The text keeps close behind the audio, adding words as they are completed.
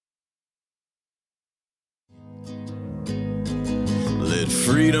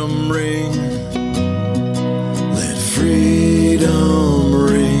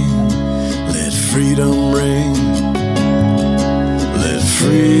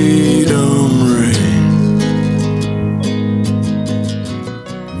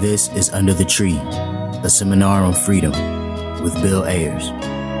This is Under the Tree, a seminar on freedom with Bill Ayers.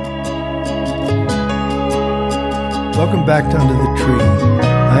 Welcome back to Under the Tree.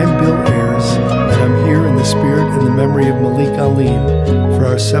 I'm Bill Ayers, and I'm here in the spirit and the memory of Malik Alim for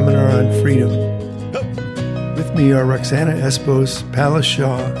our seminar on freedom. With me are Roxana Espos, Palace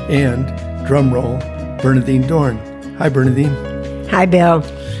Shaw, and, drumroll, Bernadine Dorn. Hi, Bernadine. Hi, Bill.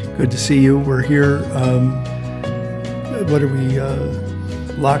 Good to see you. We're here. What are we,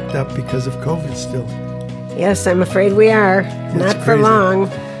 locked up because of COVID still? Yes, I'm afraid we are. Not for long.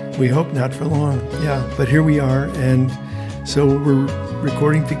 We hope not for long, yeah. But here we are, and so we're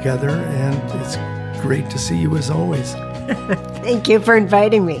recording together, and it's great to see you as always. Thank you for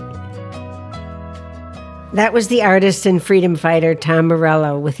inviting me. That was the artist and freedom fighter Tom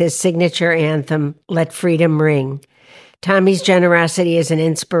Morello with his signature anthem, Let Freedom Ring. Tommy's generosity is an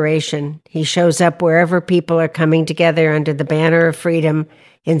inspiration. He shows up wherever people are coming together under the banner of freedom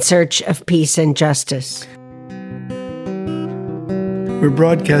in search of peace and justice. We're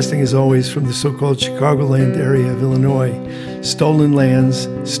broadcasting, as always, from the so-called Chicagoland area of Illinois, stolen lands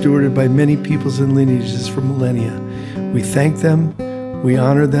stewarded by many peoples and lineages for millennia. We thank them, we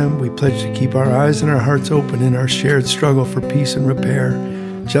honor them, we pledge to keep our eyes and our hearts open in our shared struggle for peace and repair,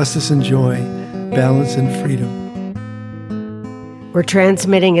 justice and joy, balance and freedom. We're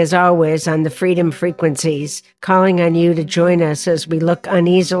transmitting, as always, on the freedom frequencies, calling on you to join us as we look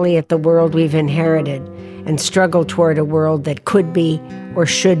uneasily at the world we've inherited and struggle toward a world that could be or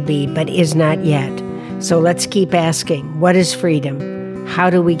should be, but is not yet. So let's keep asking, what is freedom? How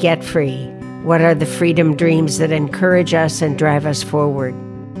do we get free? What are the freedom dreams that encourage us and drive us forward?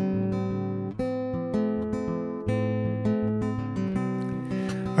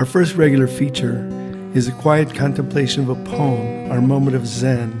 Our first regular feature is a quiet contemplation of a poem, our moment of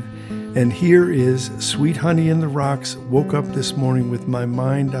Zen. And here is Sweet Honey in the Rocks, Woke Up This Morning with My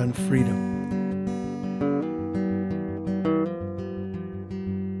Mind on Freedom.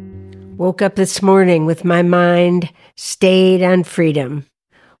 Woke up this morning with my mind stayed on freedom.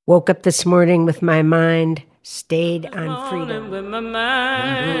 Woke up this morning with my mind stayed on freedom. With my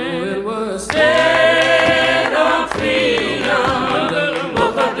mind, it was stayed on freedom.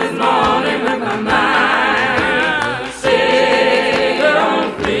 Woke up this morning with my mind stayed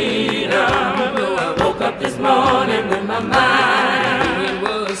on freedom. Woke up this morning with my mind, it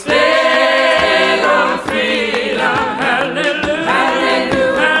was stayed on freedom. Hallelujah,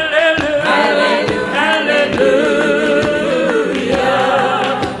 hallelujah, hallelujah, hallelujah.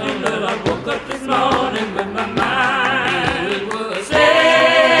 I woke up this morning with my mind, it was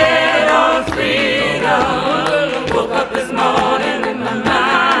stayed on freedom. Woke up this morning with my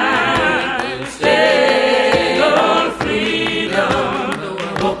mind stayed on freedom.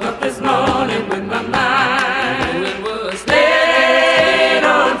 Woke up this morning with my mind, it was stayed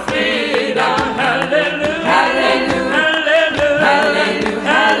on freedom. Hallelujah, hallelujah, hallelujah,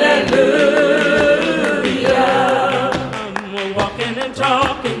 hallelujah. I'm walking and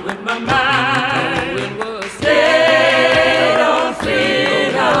talking with my mind, it was stayed on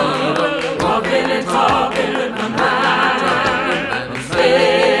freedom. Walking and talking with my mind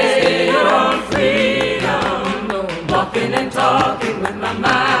stayed on freedom. Walking and talking with my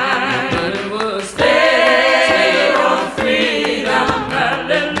mind, it was stayed on freedom.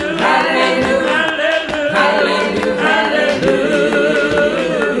 Hallelujah, hallelujah, hallelujah, hallelujah.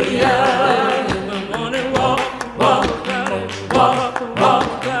 In the morning walk, walk, walk, walk,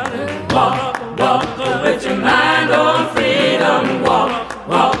 walk, walk with your mind on freedom. Walk,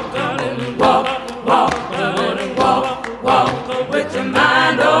 walk, walk, walk, walk, walk with your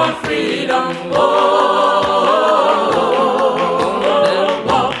mind on freedom.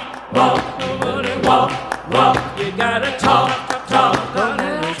 Walk, you gotta talk,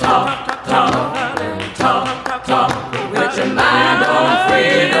 with your mind on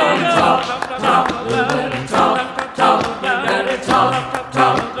freedom. Talk, you gotta talk,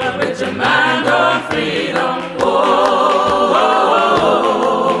 with your mind on freedom.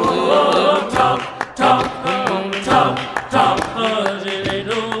 Talk, 'cause it ain't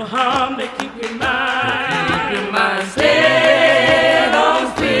no harm to keep your mind stayed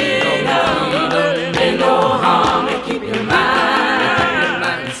on freedom. Ain't no harm to keep your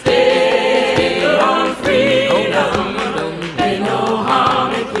mind stayed on freedom. Ain't no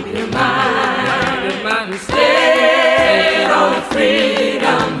harm to keep your mind stayed on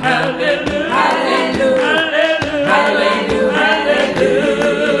freedom. Hallelujah, hallelujah, hallelujah, hallelujah.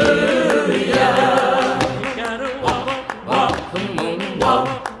 You gotta walk, come on, walk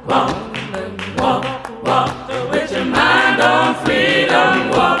with your mind on freedom.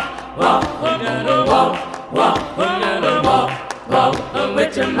 Walk, you gotta walk with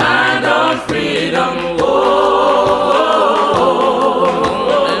with your mind on freedom. Whoa.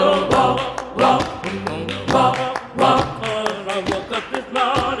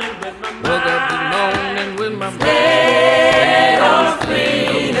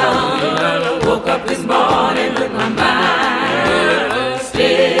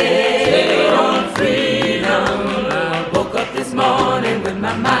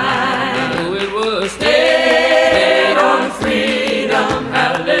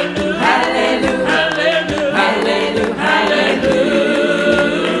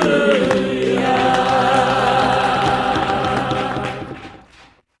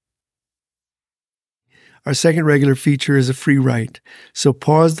 Our second regular feature is a free write, so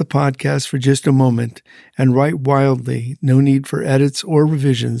pause the podcast for just a moment and write wildly, no need for edits or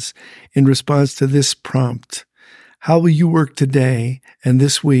revisions, in response to this prompt. How will you work today and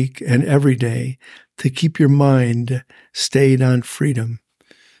this week and every day to keep your mind stayed on freedom?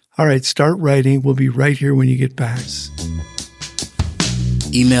 All right, start writing. We'll be right here when you get back.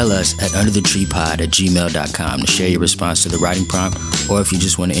 Email us at underthetreepod@gmail.com to share your response to the writing prompt, or if you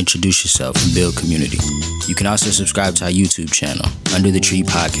just want to introduce yourself and build community. You can also subscribe to our YouTube channel, Under the Tree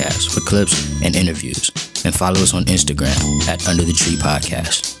Podcast, for clips and interviews, and follow us on Instagram at Under the Tree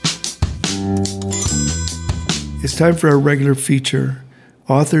Podcast. It's time for our regular feature,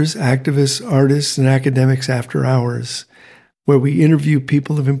 Authors, Activists, Artists, and Academics After Hours, where we interview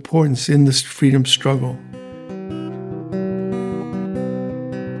people of importance in the freedom struggle.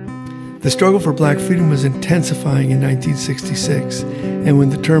 The struggle for black freedom was intensifying in 1966, and when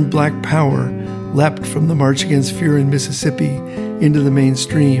the term Black Power leapt from the March Against Fear in Mississippi into the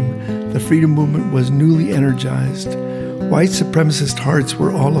mainstream, the freedom movement was newly energized. White supremacist hearts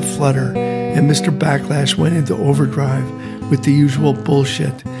were all aflutter, and Mister Backlash went into overdrive with the usual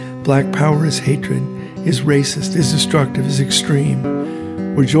bullshit. Black power is hatred, is racist, is destructive, is extreme.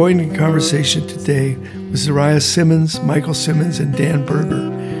 We're joined in conversation today with Zoharah Simmons, Michael Simmons, and Dan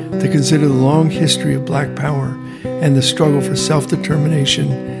Berger to consider the long history of black power and the struggle for self-determination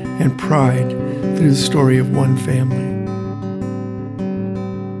and pride through the story of one family.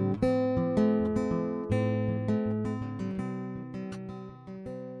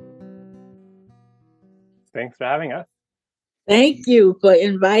 Thanks for having us. Thank you for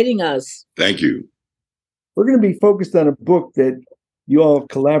inviting us. Thank you. We're going to be focused on a book that you all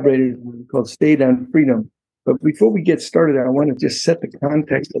collaborated on called Stayed on Freedom. But before we get started, I want to just set the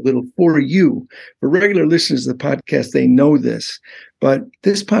context a little for you. For regular listeners of the podcast, they know this. But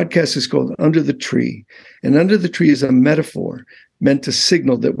this podcast is called Under the Tree. And Under the Tree is a metaphor meant to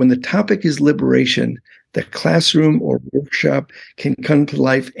signal that when the topic is liberation, the classroom or workshop can come to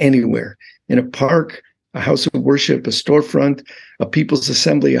life anywhere. In a park, a house of worship, a storefront, a people's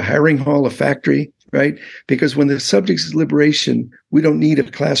assembly, a hiring hall, a factory, right? Because when the subject is liberation, we don't need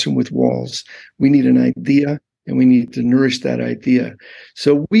a classroom with walls. We need an idea, and we need to nourish that idea.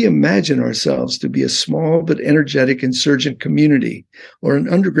 So we imagine ourselves to be a small but energetic insurgent community or an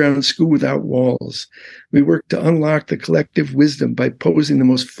underground school without walls. We work to unlock the collective wisdom by posing the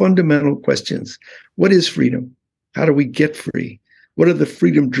most fundamental questions. What is freedom? How do we get free? What are the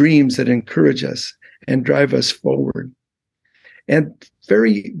freedom dreams that encourage us and drive us forward? And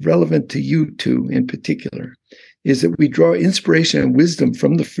very relevant to you two in particular is that we draw inspiration and wisdom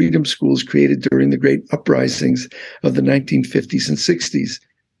from the freedom schools created during the great uprisings of the 1950s and 60s.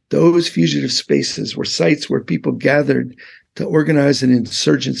 Those fugitive spaces were sites where people gathered to organize an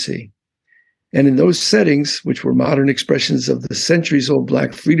insurgency. And in those settings, which were modern expressions of the centuries-old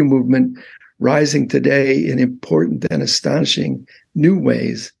Black freedom movement, rising today in important and astonishing new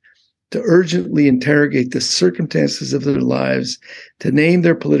ways, to urgently interrogate the circumstances of their lives, to name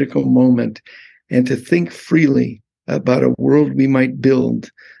their political moment, and to think freely about a world we might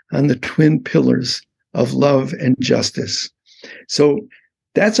build on the twin pillars of love and justice. So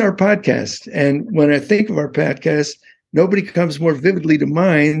that's our podcast. And when I think of our podcast, nobody comes more vividly to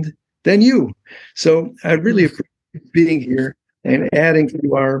mind than you. So I really appreciate being here and adding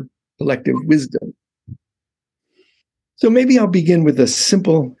to our collective wisdom. So maybe I'll begin with a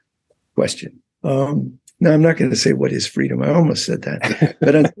simple question. No, I'm not going to say what is freedom. I almost said that,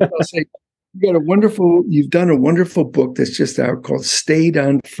 but I'll say you've done a wonderful book that's just out called Stayed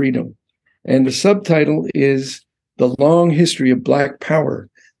on Freedom, and the subtitle is The Long History of Black Power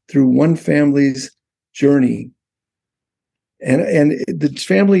Through One Family's Journey, and the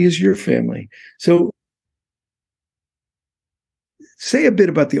family is your family. So, say a bit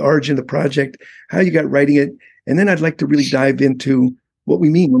about the origin of the project, how you got writing it, and then I'd like to really dive into what we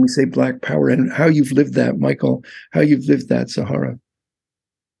mean when we say Black Power and how you've lived that, Michael, how you've lived that, Zoharah.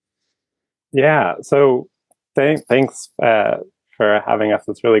 Yeah, so thanks for for having us.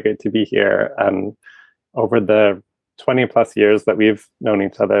 It's really great to be here. And over the 20 plus years that we've known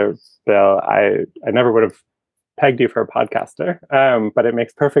each other, Bill, I never would have pegged you for a podcaster, but it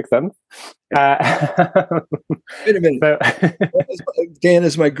makes perfect sense. Wait a minute. Dan,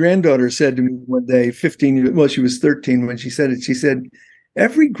 as my granddaughter said to me one day, 15 years, well, she was 13 when she said it. She said,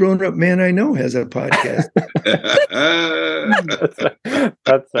 every grown-up man I know has a podcast.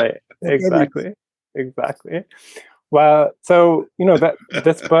 That's right. Exactly. Well, so,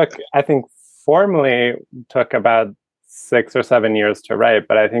 this book, I think, formally took about 6 or 7 years to write,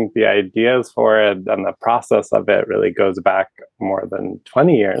 but I think the ideas for it and the process of it really goes back more than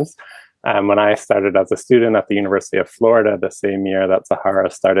 20 years. When I started as a student at the University of Florida, the same year that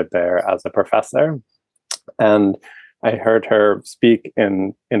Zoharah started there as a professor. And I heard her speak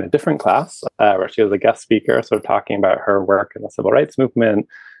in a different class where she was a guest speaker, sort of talking about her work in the civil rights movement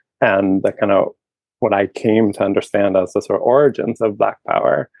and the kind of what I came to understand as the sort of origins of Black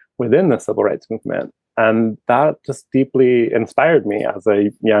power within the civil rights movement. And that just deeply inspired me as a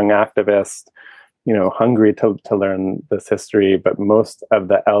young activist, hungry to learn this history. But most of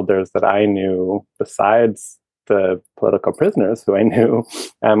the elders that I knew, besides the political prisoners who I knew,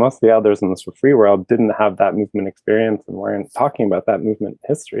 most of the elders in the sort of free world didn't have that movement experience and weren't talking about that movement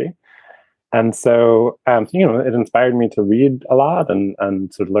history. And so, it inspired me to read a lot and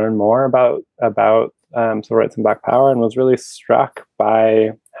to learn more about civil rights and Black power, and was really struck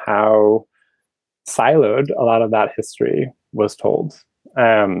by how siloed a lot of that history was told.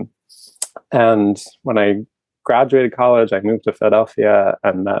 And when I graduated college, I moved to Philadelphia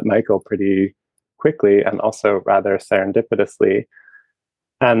and met Michael pretty quickly, and also rather serendipitously,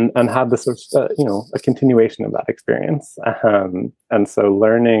 and had this sort of, a continuation of that experience. And so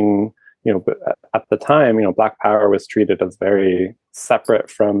learning, at the time, Black power was treated as very separate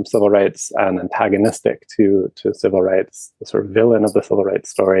from civil rights and antagonistic to civil rights, the sort of villain of the civil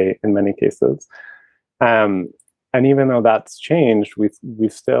rights story in many cases. And even though that's changed, we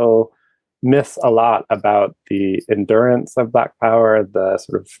still miss a lot about the endurance of Black power, the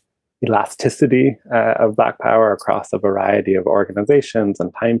sort of elasticity of Black power across a variety of organizations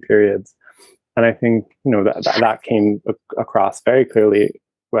and time periods. And I think, that came across very clearly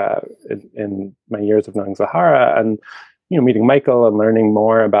in my years of knowing Zoharah, and meeting Michael and learning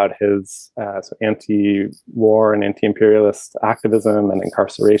more about his anti-war and anti-imperialist activism and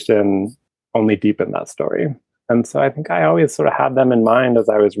incarceration only deepened that story. And so I think I always sort of had them in mind as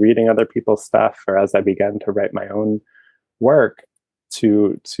I was reading other people's stuff, or as I began to write my own work,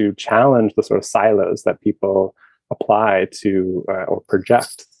 to challenge the sort of silos that people apply to or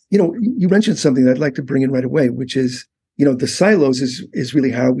project. You mentioned something that I'd like to bring in right away, which is, the silos is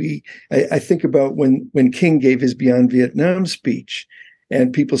really how I think about when King gave his Beyond Vietnam speech,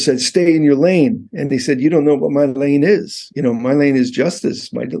 and people said, stay in your lane. And he said, you don't know what my lane is. My lane is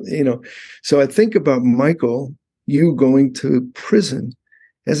justice. So I think about Michael, you going to prison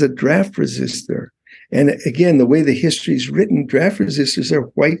as a draft resistor. And again, the way the history is written, draft resistors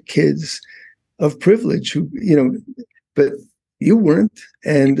are white kids of privilege who, but you weren't.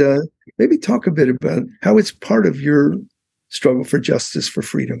 And maybe talk a bit about how it's part of your struggle for justice, for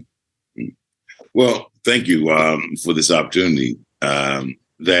freedom. Well, thank you for this opportunity.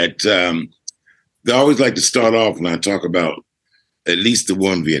 They always like to start off when I talk about at least the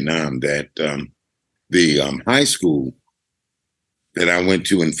war in Vietnam, that the high school that I went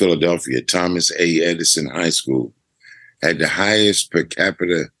to in Philadelphia, Thomas A. Edison High School, had the highest per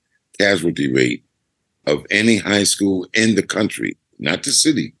capita casualty rate of any high school in the country, not the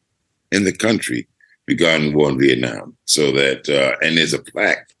city, in the country, regarding the war in Vietnam. So that, and there's a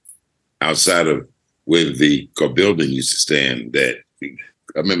plaque outside of where the building used to stand that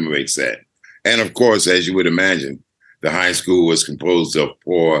commemorates that. And of course, as you would imagine, the high school was composed of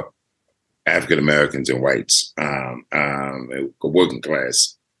poor African Americans and whites, working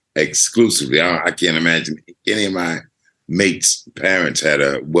class exclusively. I can't imagine any of my mates' parents had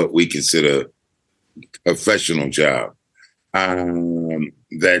what we consider a professional job. Let me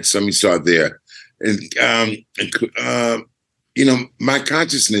start there. My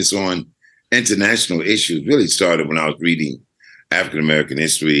consciousness on international issues really started when I was reading African American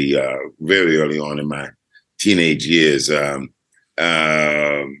history very early on in my teenage years.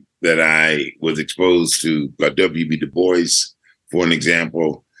 That I was exposed to W.B. Du Bois, for an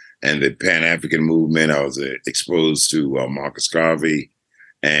example, and the Pan-African movement. I was exposed to Marcus Garvey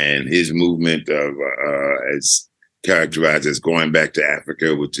and his movement of as characterized as going back to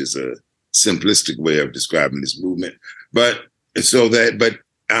Africa, which is a simplistic way of describing this movement. And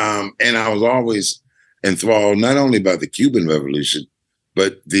I was always enthralled not only by the Cuban Revolution,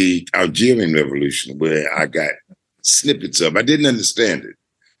 but the Algerian Revolution, where I got snippets of. I didn't understand it,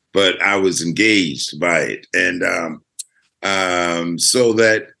 but I was engaged by it. And and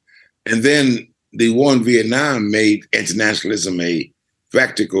then the war in Vietnam made internationalism a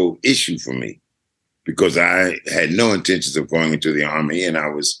practical issue for me because I had no intentions of going into the army and I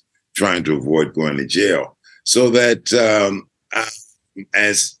was trying to avoid going to jail. So that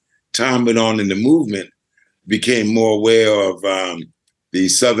as time went on in the movement, became more aware of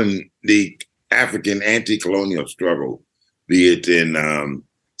the African anti-colonial struggle, be it in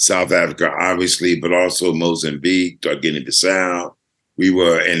South Africa, obviously, but also Mozambique, Guinea-Bissau. We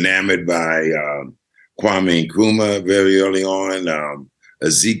were enamored by Kwame Nkrumah very early on,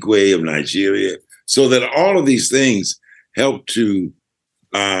 Ezekwe of Nigeria. So that all of these things helped to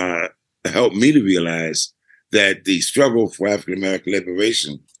help me to realize that the struggle for African-American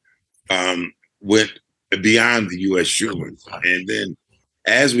liberation went beyond the U.S. shores. And then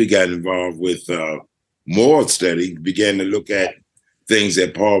as we got involved with moral study, began to look at things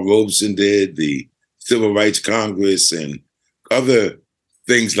that Paul Robeson did, the Civil Rights Congress, and other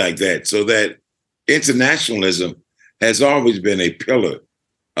things like that. So that internationalism has always been a pillar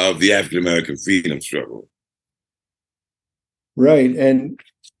of the African-American freedom struggle. Right. And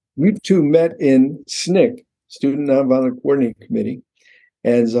you two met in SNCC, Student Nonviolent Coordinating Committee.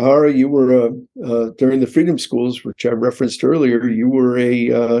 And Zoharah, you were during the Freedom Schools, which I referenced earlier, you were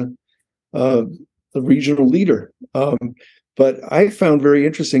a regional leader. But I found very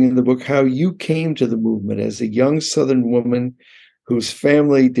interesting in the book how you came to the movement as a young Southern woman whose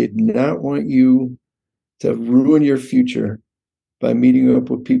family did not want you to ruin your future by meeting up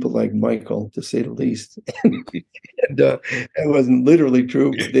with people like Michael, to say the least. And that wasn't literally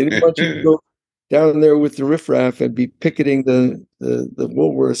true, but they didn't want you to go down there with the riffraff and be picketing the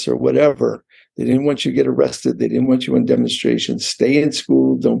Woolworths or whatever. They didn't want you to get arrested. They didn't want you on demonstrations. Stay in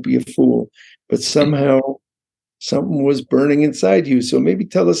school. Don't be a fool. But somehow something was burning inside you. So maybe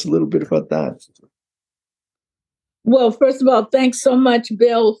tell us a little bit about that. Well, first of all, thanks so much,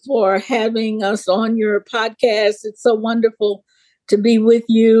 Bill, for having us on your podcast. It's so wonderful to be with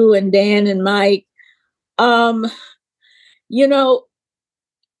you and Dan and Mike.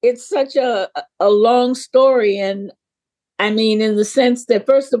 It's such a long story. And I mean, in the sense that,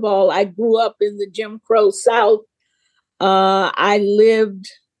 first of all, I grew up in the Jim Crow South. I lived,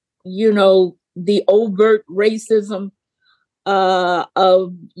 the overt racism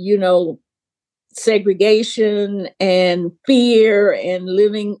of, segregation and fear and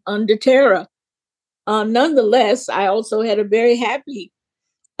living under terror. Nonetheless, I also had a very happy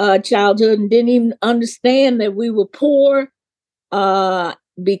childhood and didn't even understand that we were poor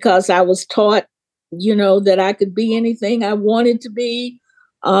because I was taught, that I could be anything I wanted to be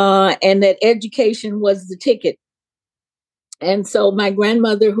and that education was the ticket. And so my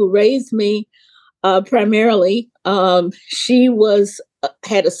grandmother, who raised me primarily, she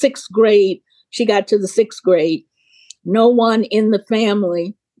had a sixth grade. She got to the sixth grade. No one in the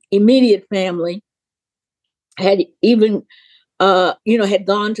family, immediate family, had even, had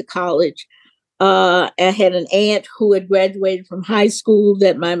gone to college. I had an aunt who had graduated from high school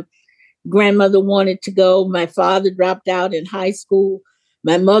that my grandmother wanted to go. My father dropped out in high school.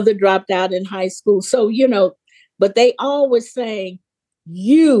 My mother dropped out in high school. So, but they always saying,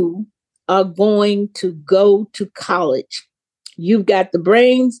 you are going to go to college. You've got the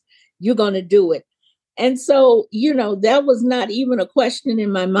brains. You're going to do it. And so, that was not even a question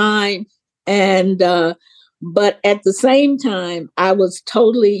in my mind. And, but at the same time, I was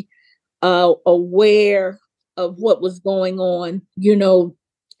totally aware of what was going on,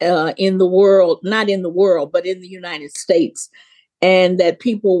 in the world, not in the world, but in the United States, and that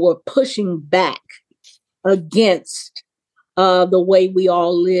people were pushing back against the way we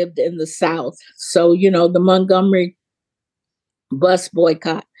all lived in the South. So, the Montgomery bus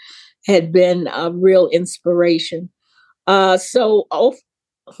boycott had been a real inspiration. So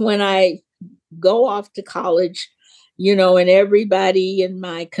when I go off to college, and everybody in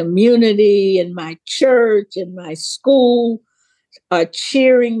my community, in my church, in my school are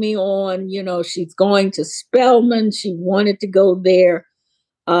cheering me on. She's going to Spelman. She wanted to go there.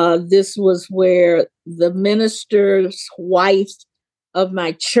 This was where the minister's wife of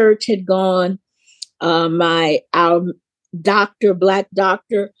my church had gone. Our doctor, Black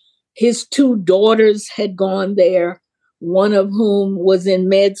doctor, his two daughters had gone there, one of whom was in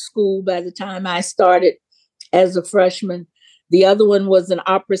med school by the time I started as a freshman. The other one was an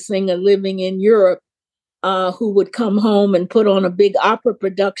opera singer living in Europe who would come home and put on a big opera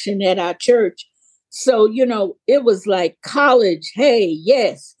production at our church. So, it was like college. Hey,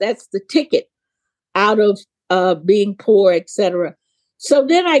 yes, that's the ticket out of being poor, etc. So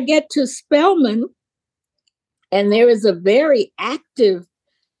then I get to Spelman And there is a very active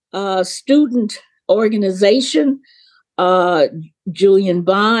student organization. Julian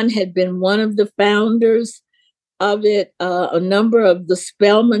Bond had been one of the founders of it. A number of the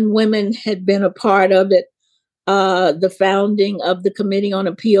Spelman women had been a part of it, the founding of the Committee on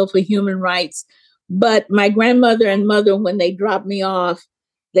Appeal for Human Rights. But my grandmother and mother, when they dropped me off,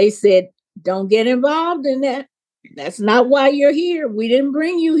 they said, don't get involved in that. That's not why you're here. We didn't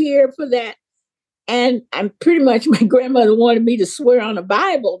bring you here for that. And I'm pretty much, my grandmother wanted me to swear on a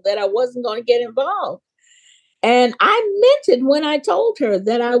Bible that I wasn't going to get involved. And I meant it when I told her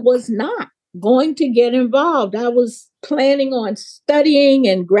that I was not going to get involved. I was planning on studying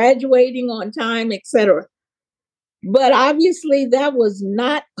and graduating on time, etc. But obviously that was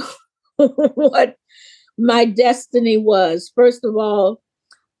not what my destiny was. First of all,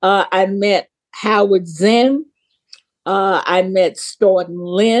 I met Howard Zinn. I met Staunton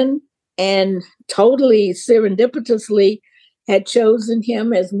Lynn, and totally serendipitously had chosen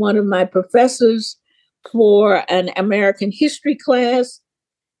him as one of my professors for an American history class,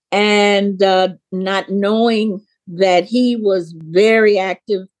 and not knowing that he was very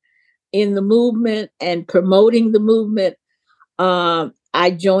active in the movement and promoting the movement.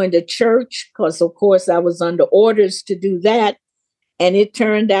 I joined a church because, of course, I was under orders to do that. And it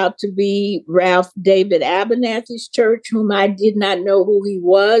turned out to be Ralph David Abernathy's church, whom I did not know who he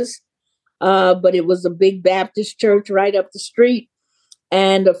was. But it was a big Baptist church right up the street.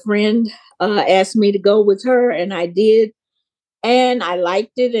 And a friend asked me to go with her, and I did. And I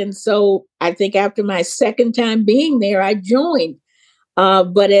liked it. And so I think after my second time being there, I joined.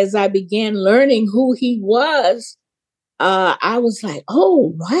 But as I began learning who he was, I was like,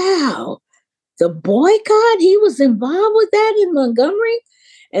 oh, wow, the boycott, he was involved with that in Montgomery.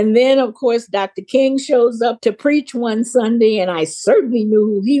 And then, of course, Dr. King shows up to preach one Sunday, and I certainly knew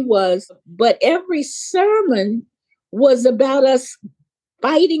who he was. But every sermon was about us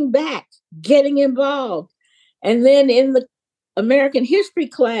fighting back, getting involved. And then in the American history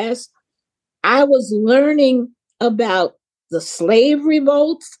class, I was learning about the slave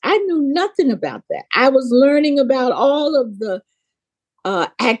revolts. I knew nothing about that. I was learning about all of the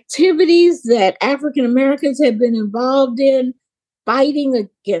activities that African Americans had been involved in, fighting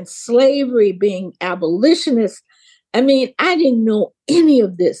against slavery, being abolitionists. I mean, I didn't know any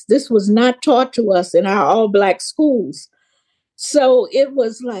of this. This was not taught to us in our all-Black schools. So it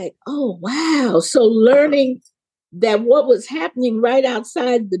was like, oh, wow. So learning that what was happening right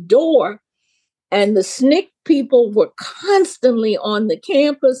outside the door, and the SNCC people were constantly on the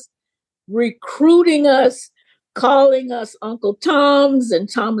campus recruiting us, calling us Uncle Toms and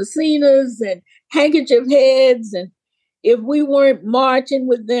Thomasinas and handkerchief heads. And if we weren't marching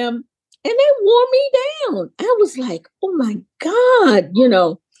with them, and they wore me down. I was like, oh my God, you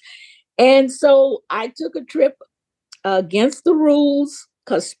know. And so I took a trip against the rules,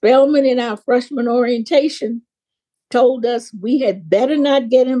 because Spelman in our freshman orientation told us we had better not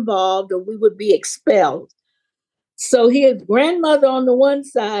get involved or we would be expelled. So his grandmother on the one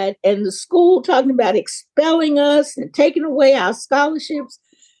side and the school talking about expelling us and taking away our scholarships.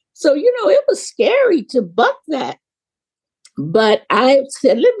 So, you know, it was scary to buck that. But I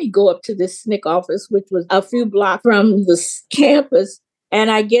said, let me go up to this SNCC office, which was a few blocks from the campus. And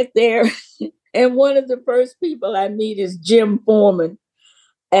I get there, and one of the first people I meet is Jim Foreman.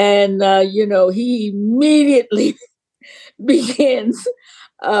 And, you know, he immediately begins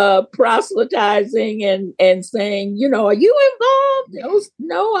proselytizing and saying, you know, are you involved?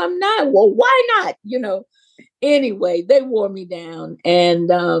 No, I'm not. Well, why not? You know, anyway, they wore me down. And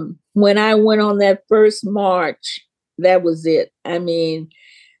when I went on that first march, that was it. I mean,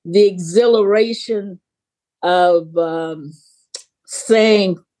 the exhilaration of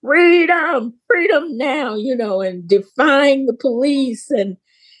saying freedom, freedom now, you know, and defying the police. And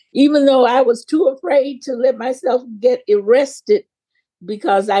even though I was too afraid to let myself get arrested,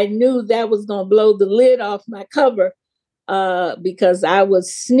 because I knew that was going to blow the lid off my cover, because I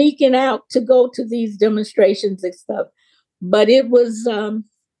was sneaking out to go to these demonstrations and stuff. But it was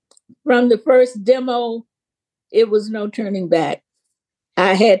from the first demo, it was no turning back.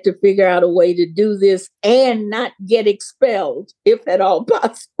 I had to figure out a way to do this and not get expelled, if at all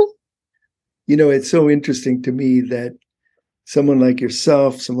possible. You know, it's so interesting to me that someone like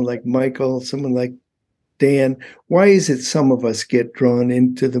yourself, someone like Michael, someone like Dan, why is it some of us get drawn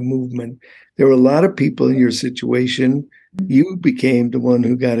into the movement? There were a lot of people in your situation. You became the one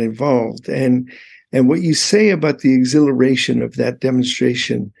who got involved. And what you say about the exhilaration of that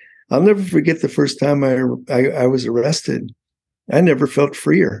demonstration, I'll never forget the first time I was arrested. I never felt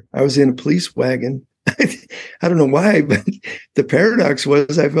freer. I was in a police wagon I don't know why, but the paradox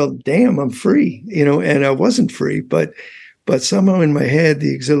was I felt, damn, I'm free, and I wasn't free, but somehow in my head,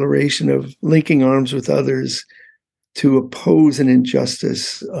 the exhilaration of linking arms with others to oppose an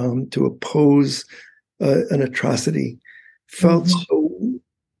injustice, to oppose an atrocity, felt so.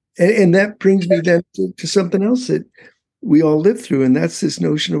 And that brings me then to something else that we all live through, and that's this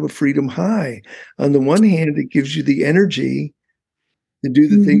notion of a freedom high. On the one hand, it gives you the energy to do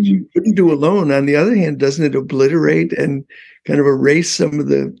the things you couldn't do alone. On the other hand, doesn't it obliterate and kind of erase some of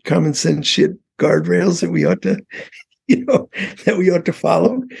the common sense shit guardrails that we ought to, that we ought to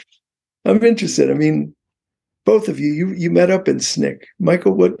follow? I'm interested. I mean, both of you met up in SNCC.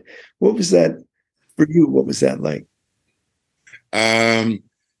 Michael, what was that for you? What was that like?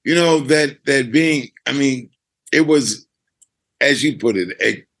 That being, I mean, it was, as you put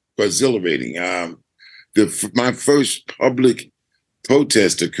it, exhilarating. My first public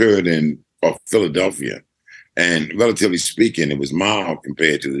protest occurred in Philadelphia, and relatively speaking, it was mild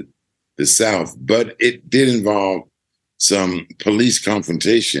compared to the South, but it did involve some police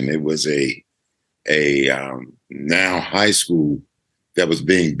confrontation. It was a now high school that was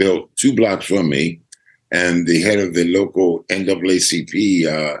being built 2 blocks from me, and the head of the local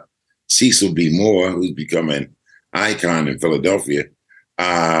NAACP, Cecil B. Moore, who's become an icon in Philadelphia,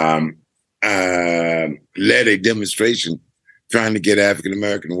 led a demonstration trying to get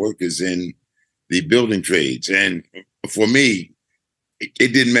African-American workers in the building trades. And for me,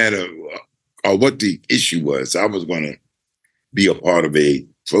 it didn't matter what the issue was. I was going to be a part of a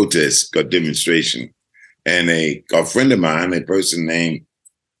protest or demonstration. And a friend of mine, a person named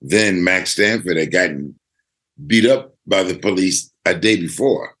then Max Stanford, had gotten beat up by the police a day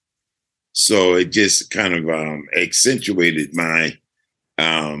before. So it just kind of accentuated my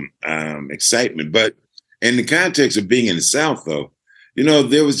excitement. But in the context of being in the South, though,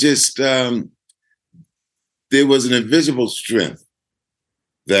 there was just, there was an invisible strength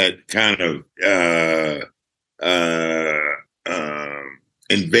that kind of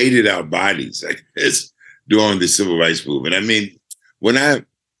invaded our bodies, I guess, during the civil rights movement. I mean, when I've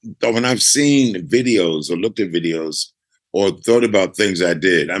seen videos or looked at videos or thought about things I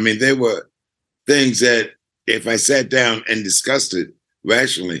did, I mean, there were things that if I sat down and discussed it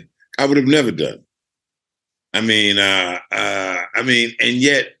rationally, I would have never done. I mean, and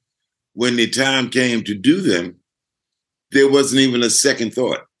yet when the time came to do them, there wasn't even a second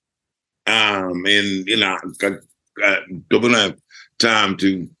thought. I don't have time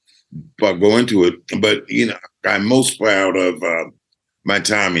to go into it, but I'm most proud of my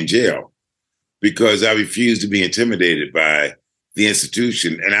time in jail because I refused to be intimidated by the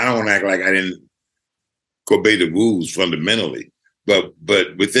institution, and I don't act like I didn't obey the rules fundamentally, but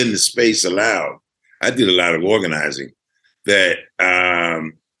within the space allowed, I did a lot of organizing that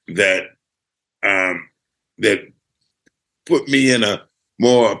put me in a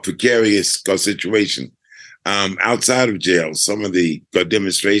more precarious situation. Outside of jail, some of the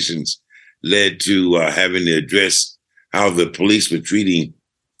demonstrations led to having to address how the police were treating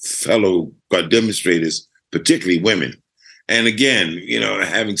fellow demonstrators, particularly women. And again,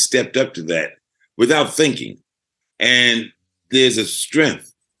 having stepped up to that without thinking. And there's a strength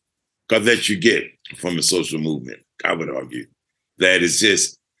that you get from a social movement, I would argue, that is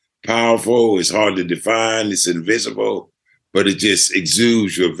just powerful, it's hard to define, it's invisible, but it just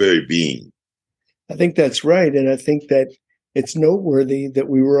exudes your very being. I think that's right. And I think that it's noteworthy that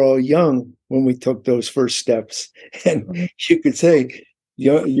we were all young when we took those first steps. And you could say,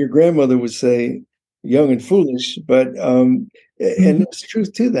 your grandmother would say, young and foolish, but and there's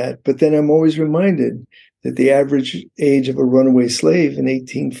truth to that. But then I'm always reminded that the average age of a runaway slave in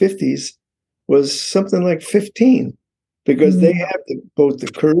 1850s was something like 15, because they have both the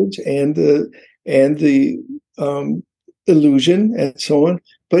courage and the illusion and so on,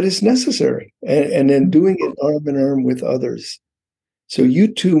 but it's necessary. And then doing it arm in arm with others. So you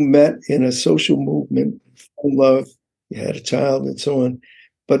two met in a social movement, love, you had a child and so on.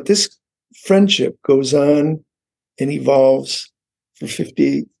 But this friendship goes on and evolves for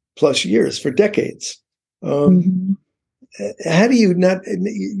 50 plus years, for decades. How do you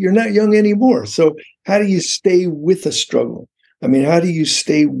you're not young anymore. So how do you stay with a struggle? I mean, how do you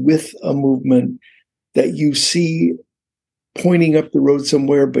stay with a movement that you see pointing up the road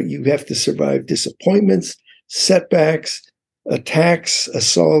somewhere, but you have to survive disappointments, setbacks, attacks,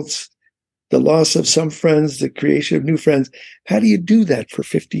 assaults, the loss of some friends, the creation of new friends? How do you do that for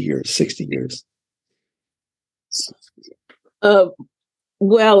 50 years, 60 years?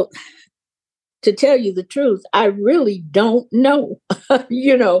 Well, to tell you the truth, I really don't know.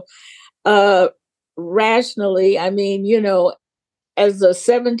 Rationally, I mean, as a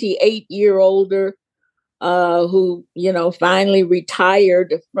 78-year-older who, finally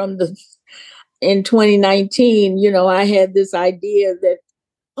retired in 2019, I had this idea that,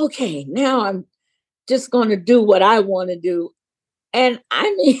 okay, now I'm just going to do what I want to do. And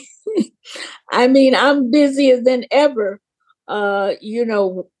I'm busier than ever,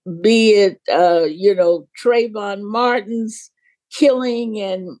 be it, Trayvon Martin's killing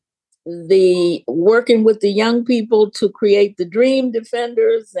and the working with the young people to create the Dream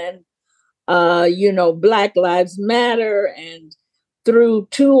Defenders and, Black Lives Matter, and through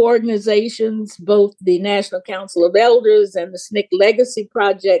two organizations, both the National Council of Elders and the SNCC Legacy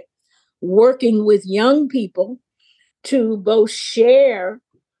Project, working with young people to both share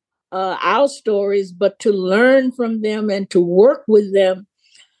our stories, but to learn from them and to work with them.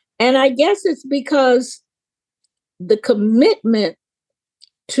 And I guess it's because the commitment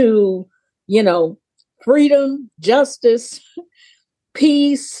to, freedom, justice,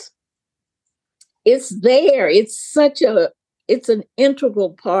 peace, it's there. It's an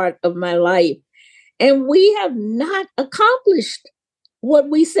integral part of my life. And we have not accomplished what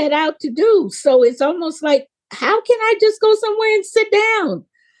we set out to do. So it's almost like, how can I just go somewhere and sit down?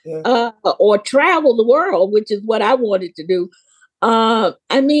 Yeah. Or travel the world, which is what I wanted to do. I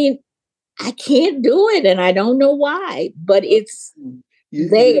can't do it, and I don't know why, but it's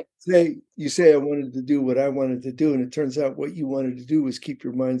there. You say I wanted to do what I wanted to do, and it turns out what you wanted to do was keep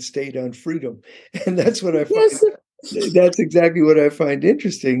your mind stayed on freedom. And that's what I find. Yes. That's exactly what I find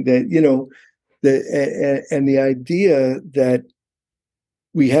interesting, that, the idea that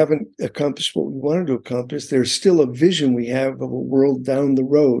we haven't accomplished what we wanted to accomplish. There's still a vision we have of a world down the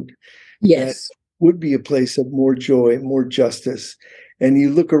road. Yes. That would be a place of more joy, more justice. And you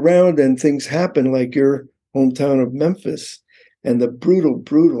look around and things happen, like your hometown of Memphis and the brutal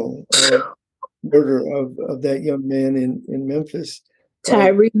murder of that young man in Memphis.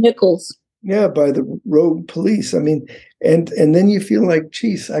 Tyree Nichols. Yeah, by the rogue police. And then you feel like,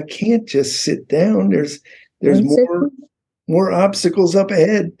 geez, I can't just sit down. There's more obstacles up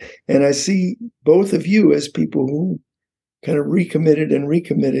ahead. And I see both of you as people who kind of recommitted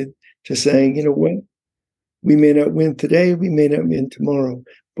to saying, you know what, we may not win today, we may not win tomorrow,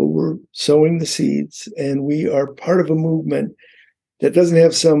 but we're sowing the seeds, and we are part of a movement that doesn't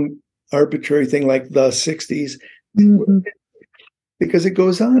have some arbitrary thing like the 60s, because it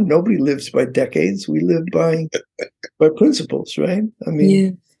goes on. Nobody lives by decades. We live by principles, right?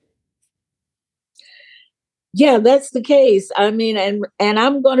 Yeah, that's the case. And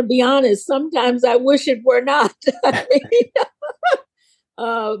I'm going to be honest, sometimes I wish it were not.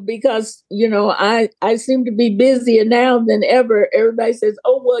 Because, I seem to be busier now than ever. Everybody says,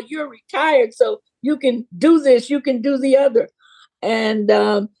 oh, well, you're retired, so you can do this, you can do the other. And,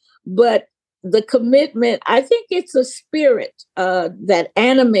 but the commitment, I think it's a spirit that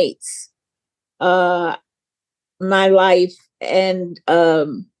animates my life, and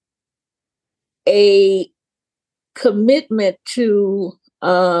a commitment to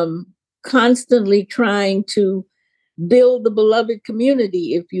constantly trying to build the beloved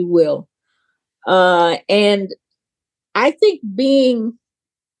community, if you will. And I think being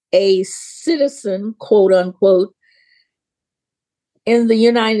a citizen, quote unquote, in the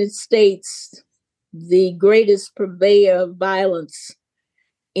United States, the greatest purveyor of violence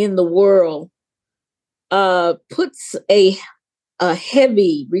in the world, puts a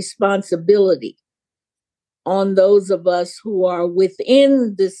heavy responsibility on those of us who are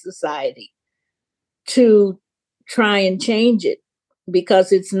within this society to try and change it,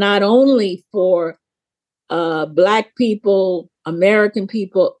 because it's not only for Black people, American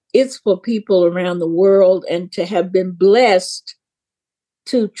people, it's for people around the world. And to have been blessed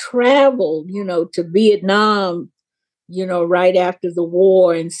to travel, to Vietnam, right after the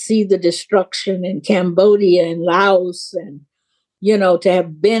war, and see the destruction in Cambodia and Laos, and, to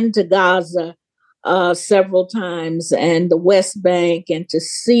have been to Gaza several times, and the West Bank, and to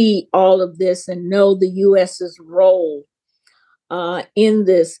see all of this and know the U.S.'s role in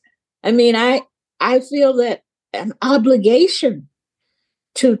this. I feel that an obligation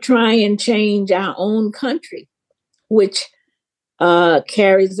to try and change our own country, which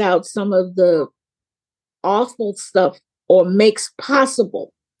carries out some of the awful stuff, or makes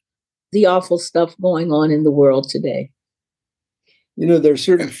possible the awful stuff going on in the world today. There are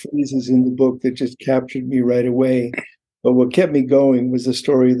certain phrases in the book that just captured me right away. But what kept me going was the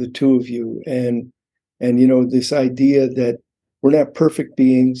story of the two of you. And this idea that we're not perfect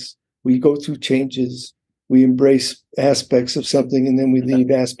beings. We go through changes. We embrace aspects of something, and then we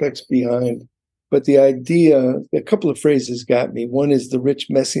leave aspects behind. But the idea, a couple of phrases got me. One is the rich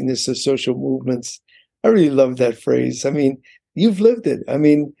messiness of social movements. I really love that phrase. You've lived it.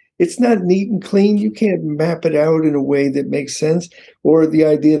 it's not neat and clean. You can't map it out in a way that makes sense. Or the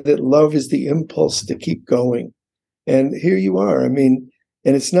idea that love is the impulse to keep going. And here you are. I mean,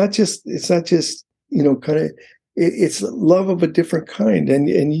 and it's not just kind of, it's love of a different kind.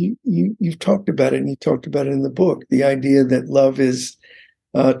 And you've talked about it, and you talked about it in the book, the idea that love is,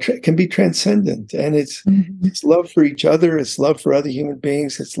 can be transcendent, and it's love for each other, it's love for other human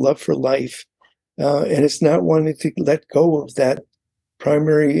beings, it's love for life, and it's not wanting to let go of that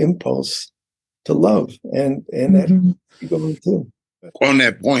primary impulse to love, and that keep going too. On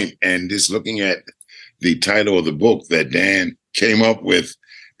that point, and just looking at the title of the book that Dan came up with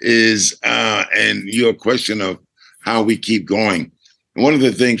is, and your question of how we keep going. And one of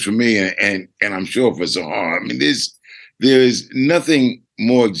the things for me, and I'm sure for Zoharah, I mean, there is nothing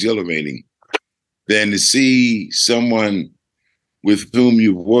more exhilarating than to see someone with whom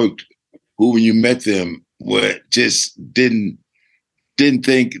you've worked, who when you met them just didn't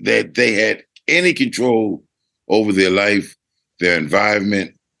think that they had any control over their life, their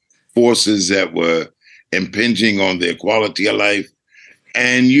environment, forces that were impinging on their quality of life.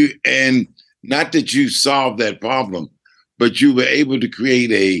 And not that you solved that problem, but you were able to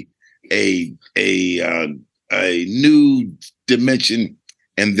create a new dimension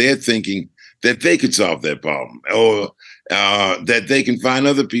in their thinking that they could solve that problem, or that they can find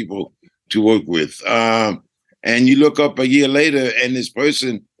other people to work with. And you look up a year later, and this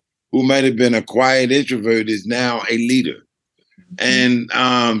person who might have been a quiet introvert is now a leader. And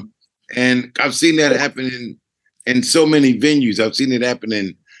I've seen that happen in so many venues. I've seen it happen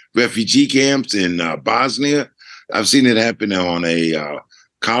in refugee camps in Bosnia. I've seen it happen on a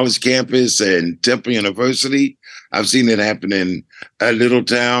college campus and Temple University. I've seen it happen in a little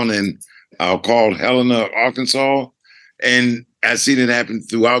town called Helena, Arkansas. And I've seen it happen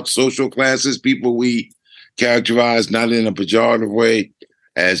throughout social classes, people we characterize not in a pejorative way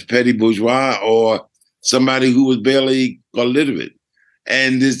as petty bourgeois or somebody who was barely illiterate.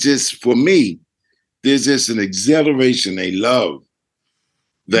 And it's just, for me, there's just an exhilaration, a love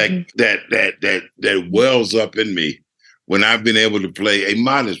that wells up in me when I've been able to play a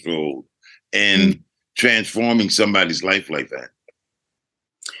modest role in transforming somebody's life like that.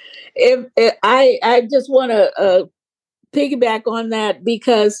 I just want to piggyback on that,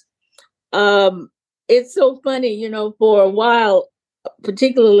 because it's so funny, for a while,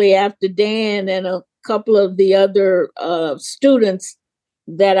 particularly after Dan and a couple of the other students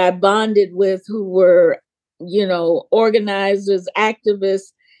that I bonded with who were, organizers,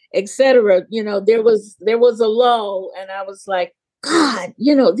 activists, etc. There was a lull, and I was like, God,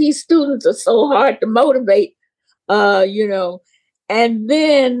 these students are so hard to motivate, and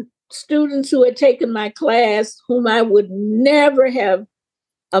then students who had taken my class, whom I would never have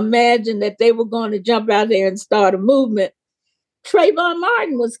imagined that they were going to jump out there and start a movement. Trayvon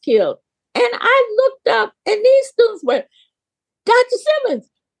Martin was killed. And I looked up, and these students went, Dr. Simmons,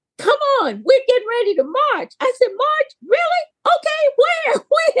 come on, we're getting ready to march. I said, march? Really? Okay, where?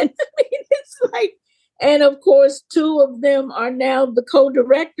 When? I mean, it's like, and of course, two of them are now the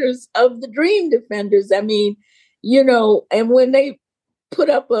co-directors of the Dream Defenders. I mean, and when they put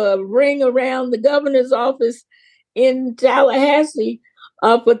up a ring around the governor's office in Tallahassee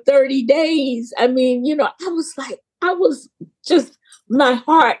for 30 days, I mean, I was just, my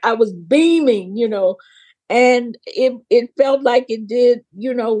heart, I was beaming, and it felt like it did,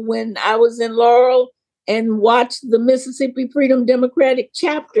 when I was in Laurel and watched the Mississippi Freedom Democratic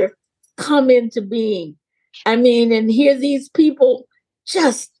chapter come into being. I mean, and here these people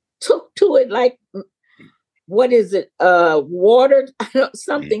just took to it like, what is it? Water,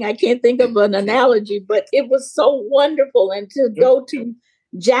 something. I can't think of an analogy, but it was so wonderful. And to go to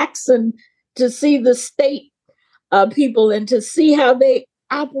Jackson to see the state people and to see how they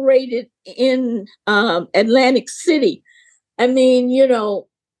operated in Atlantic City. I mean,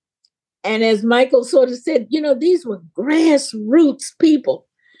 and as Michael sort of said, these were grassroots people.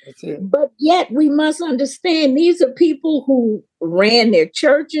 That's it. But yet we must understand these are people who ran their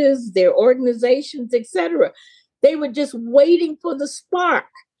churches, their organizations, etc. They were just waiting for the spark,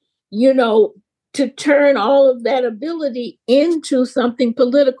 to turn all of that ability into something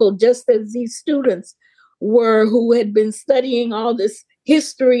political, just as these students were who had been studying all this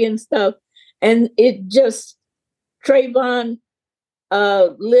history and stuff. And it just, Trayvon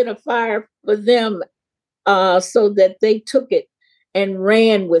lit a fire for them so that they took it and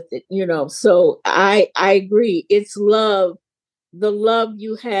ran with it, So I agree. It's love, the love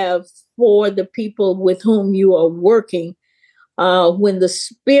you have for the people with whom you are working, when the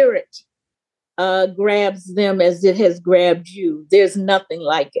spirit grabs them as it has grabbed you. There's nothing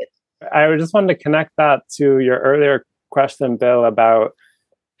like it. I just wanted to connect that to your earlier question, Bill, about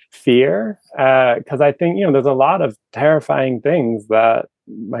fear, because I think, there's a lot of terrifying things that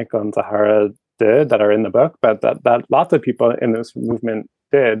Michael and Zoharah did that are in the book, but that lots of people in this movement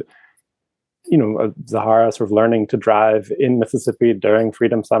did. Zoharah sort of learning to drive in Mississippi during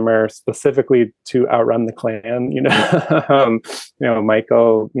Freedom Summer, specifically to outrun the Klan.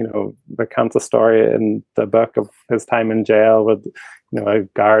 Michael, recounts a story in the book of his time in jail with, a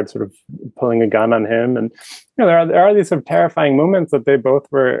guard sort of pulling a gun on him, and there are these sort of terrifying moments that they both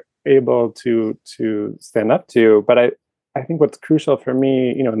were able to stand up to. But I think what's crucial for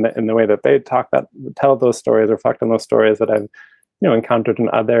me, in the way that they tell those stories, reflect on those stories that I've encountered in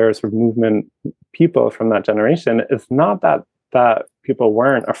other sort of movement people from that generation, is not that people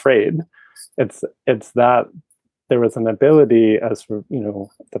weren't afraid. It's that there was an ability, as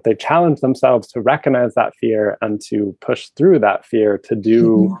that they challenged themselves to recognize that fear and to push through that fear to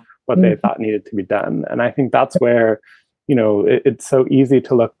do what they thought needed to be done. And I think that's where it's so easy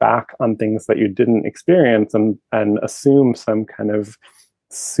to look back on things that you didn't experience and assume some kind of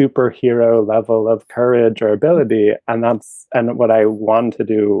superhero level of courage or ability. And what I want to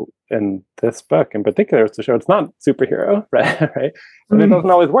do in this book in particular is to show it's not superhero, right? And it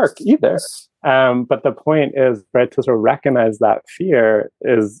doesn't always work either. But the point is, right, to sort of recognize that fear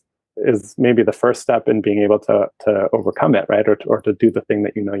is maybe the first step in being able to overcome it, right? Or to do the thing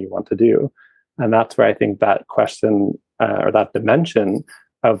that you want to do. And that's where I think that question or that dimension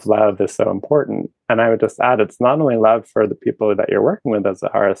of love is so important. And I would just add, it's not only love for the people that you're working with, as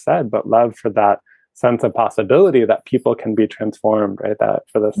Zoharah said, but love for that sense of possibility that people can be transformed, right? That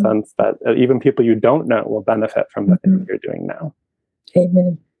for the sense that even people you don't know will benefit from the things you're doing now.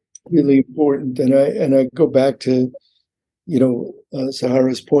 Amen. Really important. And I go back to,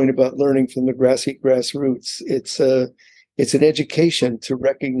 Zoharah's point about learning from the grassroots. It's an education to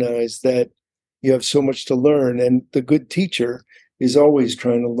recognize that you have so much to learn, and the good teacher is always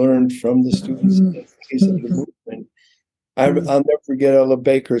trying to learn from the students in the case of the movement. I'll never forget Ella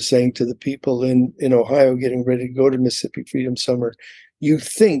Baker saying to the people in Ohio getting ready to go to Mississippi Freedom Summer, you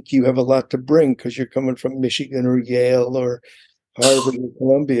think you have a lot to bring because you're coming from Michigan or Yale or Harvard or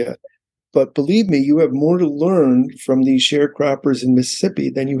Columbia. But believe me, you have more to learn from these sharecroppers in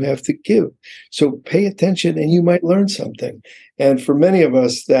Mississippi than you have to give. So pay attention and you might learn something. And for many of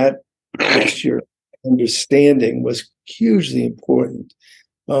us, that gesture, understanding was hugely important.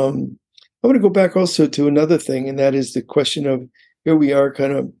 I want to go back also to another thing, and that is the question of, here we are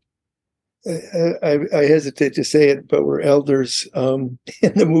kind of, I hesitate to say it, but we're elders in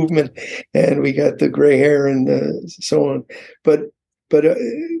the movement, and we got the gray hair and so on. But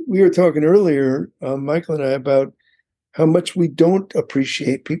we were talking earlier, Michael and I, about how much we don't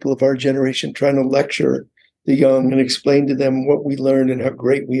appreciate people of our generation trying to lecture the young and explain to them what we learned and how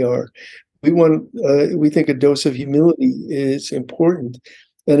great we are. We think a dose of humility is important.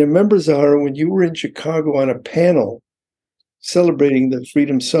 And I remember, Zoharah, when you were in Chicago on a panel celebrating the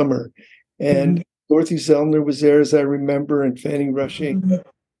Freedom Summer, and Dorothy Zellner was there, as I remember, and Fanny Rushing,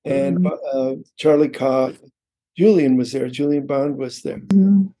 and Charlie Cobb. Julian was there. Julian Bond was there.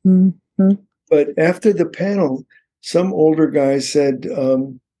 But after the panel, some older guy said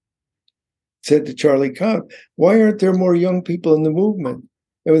to Charlie Cobb, "Why aren't there more young people in the movement?"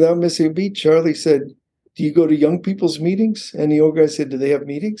 And without missing a beat, Charlie said, "Do you go to young people's meetings?" And the old guy said, "Do they have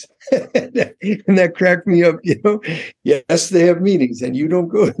meetings?" And that cracked me up, Yes, they have meetings, and you don't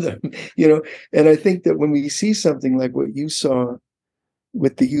go to them, And I think that when we see something like what you saw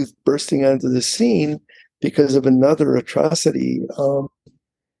with the youth bursting onto the scene because of another atrocity,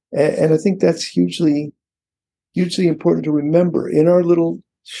 and I think that's hugely, hugely important to remember in our little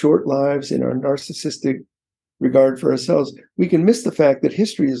short lives, in our narcissistic regard for ourselves, we can miss the fact that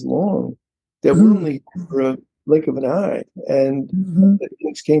history is long, that we're only for a blink of an eye, and that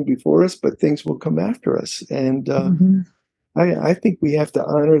things came before us, but things will come after us. And I think we have to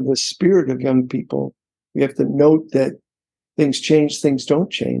honor the spirit of young people. We have to note that things change, things don't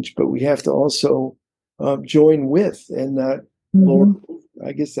change, but we have to also join with and not lower.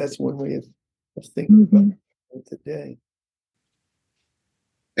 I guess that's one way of thinking about it today.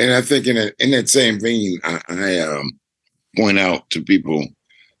 And I think in that same vein, I point out to people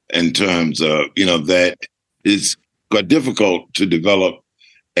in terms of, that it's quite difficult to develop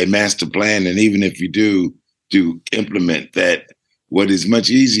a master plan. And even if you do implement that, what is much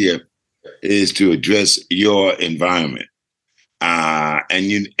easier is to address your environment.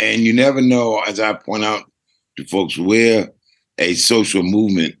 And you never know, as I point out to folks, where a social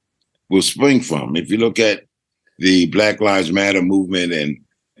movement will spring from. If you look at the Black Lives Matter movement and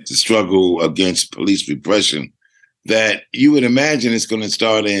the struggle against police repression, that you would imagine it's going to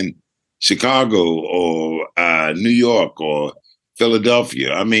start in Chicago or New York or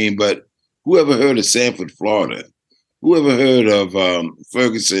Philadelphia. I mean, but who ever heard of Sanford, Florida? Who ever heard of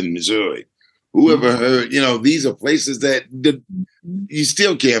Ferguson, Missouri? Who ever heard, these are places that you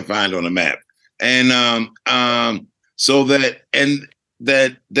still can't find on a map. And so that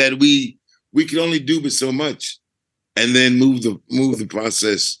we can only do but so much, and then move the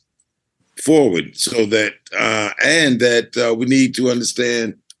process forward, so that we need to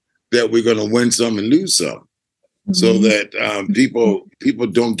understand that we're going to win some and lose some, so that people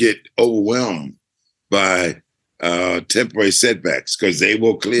don't get overwhelmed by temporary setbacks, because they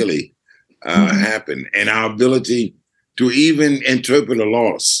will clearly happen. And our ability to even interpret a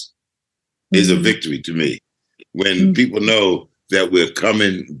loss is a victory to me, when people know that we're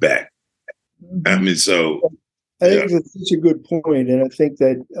coming back. I mean, so I think that's such a good point, and I think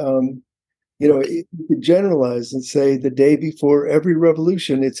that you could generalize and say the day before every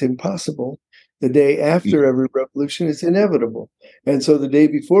revolution, it's impossible. The day after every revolution, it's inevitable. And so the day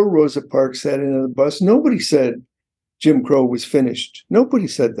before Rosa Parks sat in on the bus, nobody said Jim Crow was finished. Nobody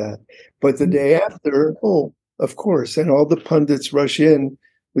said that. But the day after, oh, of course, and all the pundits rush in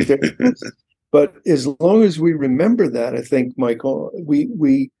with their But as long as we remember that, I think, Michael,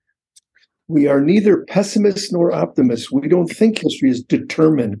 we are neither pessimists nor optimists. We don't think history is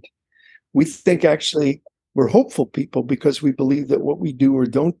determined. We think actually we're hopeful people, because we believe that what we do or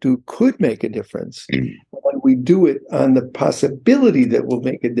don't do could make a difference. When we do it on the possibility that we'll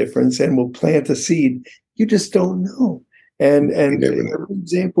make a difference and we'll plant a seed, you just don't know. And every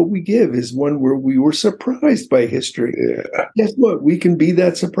example we give is one where we were surprised by history. Yeah. Guess what? We can be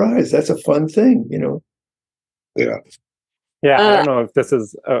that surprised. That's a fun thing, Yeah. Yeah, I don't know if this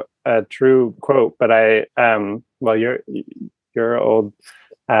is a true quote, but your old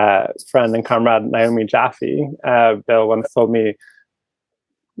friend and comrade Naomi Jaffe, Bill, once told me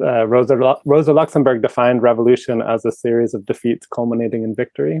Rosa Luxemburg defined revolution as a series of defeats culminating in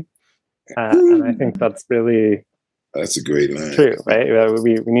victory, and I think that's a great line. True, right?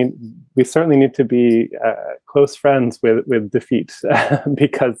 We certainly need to be close friends with defeat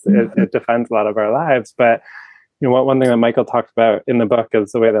because it defines a lot of our lives, but. One thing that Michael talks about in the book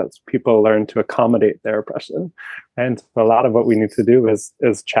is the way that people learn to accommodate their oppression. And a lot of what we need to do is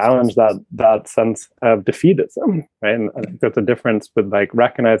challenge that sense of defeatism, right? And I think there's a difference with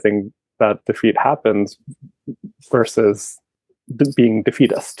recognizing that defeat happens versus being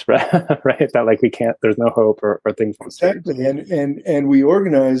defeatist, right? That we can't, there's no hope or things. Exactly. And we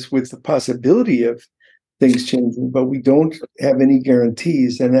organize with the possibility of things changing, but we don't have any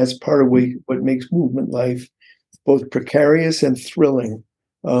guarantees. And that's part of what makes movement life both precarious and thrilling.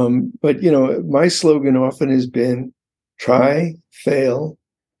 But, my slogan often has been try, fail,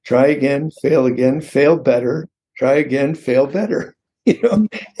 try again, fail better, try again, fail better, and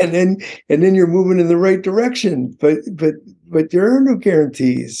then you're moving in the right direction. But there are no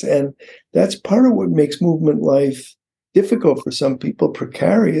guarantees. And that's part of what makes movement life difficult for some people,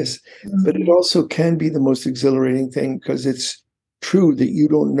 precarious, but it also can be the most exhilarating thing, because it's true that you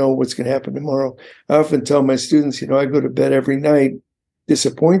don't know what's going to happen tomorrow. I often tell my students, I go to bed every night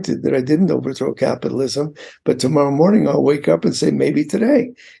disappointed that I didn't overthrow capitalism, but tomorrow morning I'll wake up and say, maybe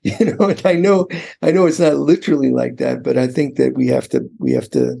today. And I know it's not literally like that, but I think that we have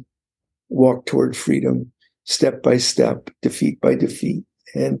to walk toward freedom step by step, defeat by defeat,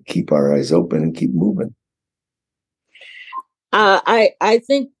 and keep our eyes open and keep moving. I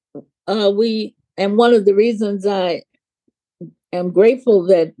think and one of the reasons I'm grateful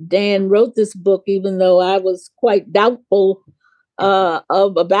that Dan wrote this book, even though I was quite doubtful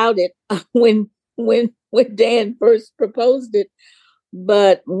about it when Dan first proposed it.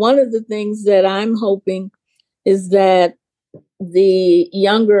 But one of the things that I'm hoping is that the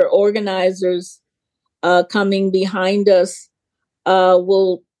younger organizers coming behind us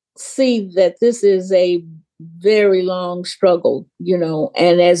will see that this is a very long struggle,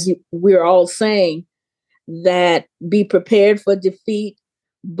 and as we're all saying, that be prepared for defeat,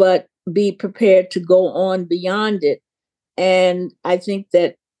 but be prepared to go on beyond it. And I think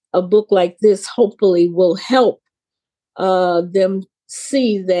that a book like this hopefully will help them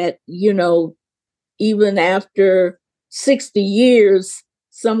see that, even after 60 years,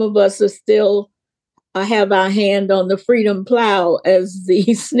 some of us are still have our hand on the freedom plow, as the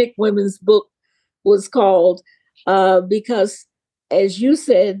SNCC Women's book was called, because as you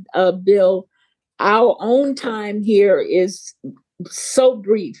said, Bill, our own time here is so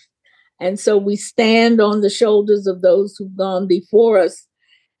brief. And so we stand on the shoulders of those who've gone before us,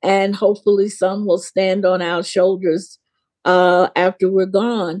 and hopefully some will stand on our shoulders after we're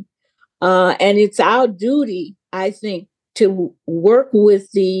gone. And it's our duty, I think, to work with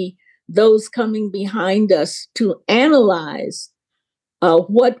those coming behind us to analyze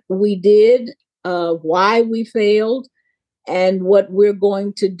what we did, why we failed, and what we're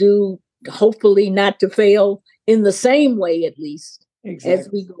going to do, hopefully not to fail in the same way, at least, as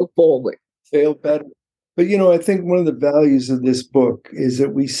we go forward. Fail better. But, I think one of the values of this book is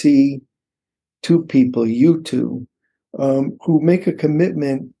that we see two people, you two, who make a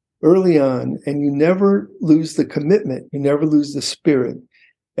commitment early on, and you never lose the commitment. You never lose the spirit.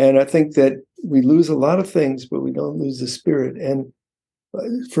 And I think that we lose a lot of things, but we don't lose the spirit. And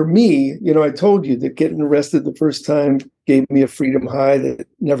for me, I told you that getting arrested the first time gave me a freedom high that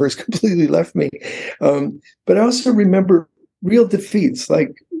never has completely left me. But I also remember real defeats,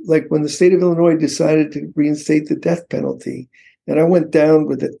 like when the state of Illinois decided to reinstate the death penalty. And I went down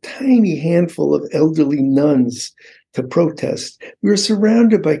with a tiny handful of elderly nuns to protest. We were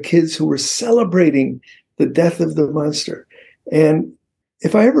surrounded by kids who were celebrating the death of the monster. And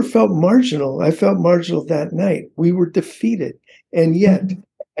if I ever felt marginal, I felt marginal that night. We were defeated. And yet,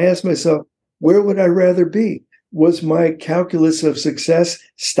 I asked myself, where would I rather be? Was my calculus of success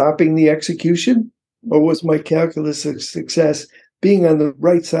stopping the execution? Or was my calculus of success being on the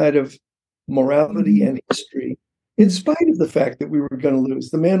right side of morality and history, in spite of the fact that we were going to lose?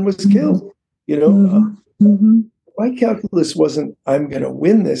 The man was killed, My calculus wasn't, I'm going to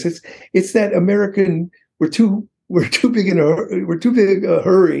win this. It's that American, we're too big a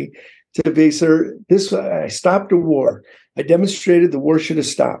hurry to be, sir. I stopped a war. I demonstrated the war should have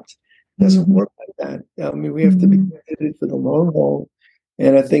stopped. It doesn't work like that. I mean, we have to be committed for the long haul.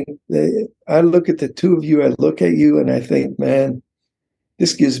 And I think I look at the two of you, I look at you, and I think, man,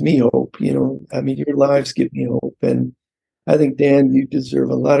 this gives me hope. I mean, your lives give me hope. And I think, Dan, you deserve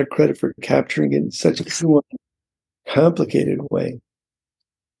a lot of credit for capturing it in such a complicated way.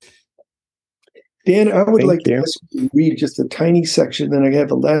 Dan, I would like to ask you to read just a tiny section, then I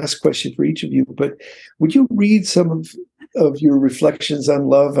have a last question for each of you. But would you read some of your reflections on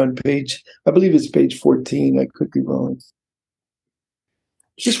love on page, I believe it's page 14. I could be wrong.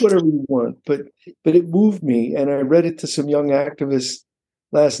 Just whatever you want. But it moved me, and I read it to some young activists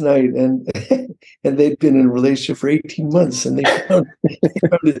last night, and and they'd been in a relationship for 18 months, and they found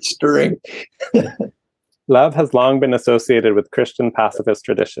it stirring. Love has long been associated with Christian pacifist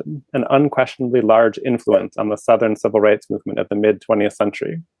tradition, an unquestionably large influence on the Southern civil rights movement of the mid-20th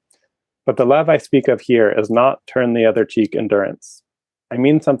century. But the love I speak of here is not turn the other cheek endurance. I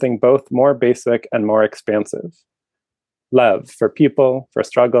mean something both more basic and more expansive. Love for people, for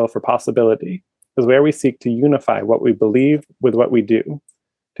struggle, for possibility is where we seek to unify what we believe with what we do,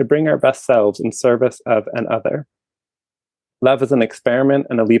 to bring our best selves in service of an other. Love is an experiment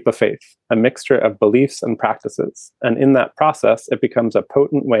and a leap of faith, a mixture of beliefs and practices. And in that process, it becomes a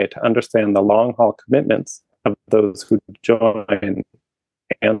potent way to understand the long-haul commitments of those who join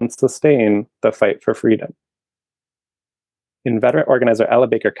and sustain the fight for freedom. Inveterate organizer Ella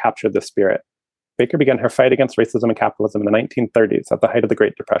Baker captured this spirit. Baker began her fight against racism and capitalism in the 1930s at the height of the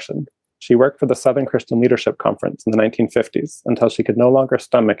Great Depression. She worked for the Southern Christian Leadership Conference in the 1950s until she could no longer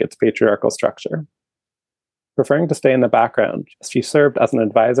stomach its patriarchal structure. Preferring to stay in the background, she served as an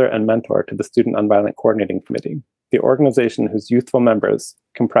advisor and mentor to the Student Nonviolent Coordinating Committee, the organization whose youthful members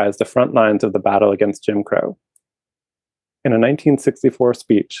comprised the front lines of the battle against Jim Crow. In a 1964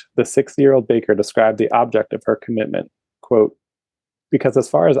 speech, the 60-year-old Baker described the object of her commitment, quote, "Because as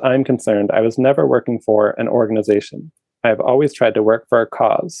far as I'm concerned, I was never working for an organization. I have always tried to work for a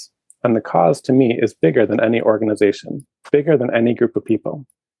cause, and the cause to me is bigger than any organization, bigger than any group of people,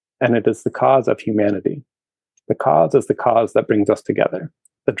 and it is the cause of humanity. The cause is the cause that brings us together,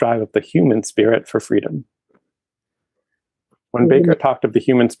 the drive of the human spirit for freedom." When Baker talked of the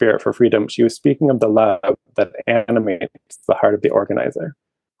human spirit for freedom, she was speaking of the love that animates the heart of the organizer.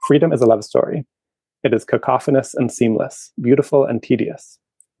 Freedom is a love story. It is cacophonous and seamless, beautiful and tedious.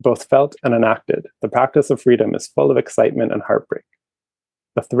 Both felt and enacted, the practice of freedom is full of excitement and heartbreak.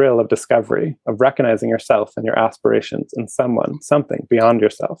 The thrill of discovery, of recognizing yourself and your aspirations in someone, something beyond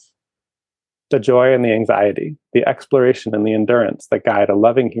yourself. The joy and the anxiety, the exploration and the endurance that guide a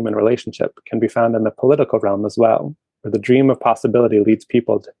loving human relationship can be found in the political realm as well, where the dream of possibility leads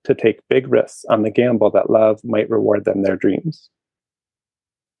people to take big risks on the gamble that love might reward them their dreams.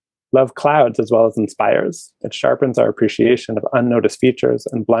 Love clouds as well as inspires. It sharpens our appreciation of unnoticed features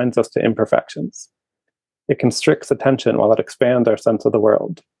and blinds us to imperfections. It constricts attention while it expands our sense of the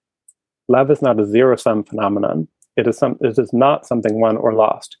world. Love is not a zero-sum phenomenon. It is not something won or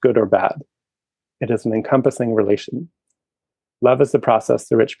lost, good or bad. It is an encompassing relation. Love is the process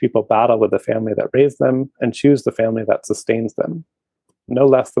through which people battle with the family that raised them and choose the family that sustains them. No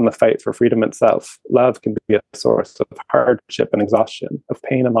less than the fight for freedom itself, love can be a source of hardship and exhaustion, of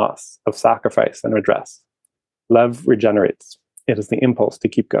pain and loss, of sacrifice and redress. Love regenerates. it is the impulse to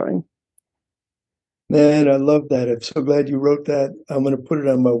keep going. Man, I love that. I'm so glad you wrote that. I'm going to put it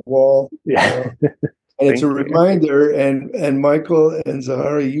on my wall. Yeah. And it's a reminder, and Michael and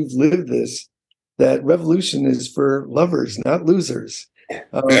Zoharah, you've lived this, that revolution is for lovers, not losers.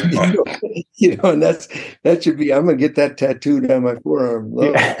 And that should be, I'm going to get that tattooed on my forearm.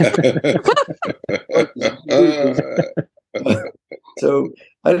 Love. So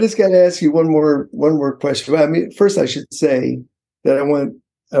I just got to ask you one more question. I mean, first I should say that I want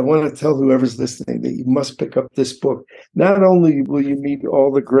to tell whoever's listening that you must pick up this book. Not only will you meet all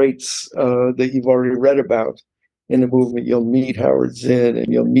the greats that you've already read about in the movement, you'll meet Howard Zinn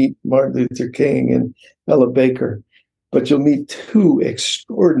and you'll meet Martin Luther King and Ella Baker, but you'll meet two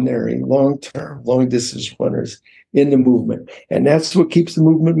extraordinary long-term, long-distance runners in the movement. And that's what keeps the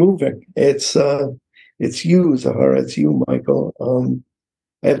movement moving. It's you, Zoharah, it's you, Michael.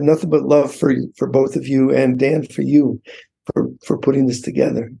 I have nothing but love for both of you, and Dan, for you, for putting this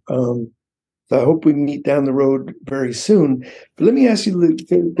together. So I hope we meet down the road very soon. But let me ask you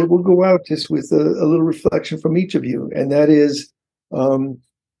that we'll go out just with a little reflection from each of you, and that is,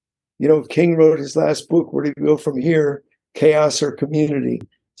 King wrote his last book, Where Do we go from here? Chaos or Community?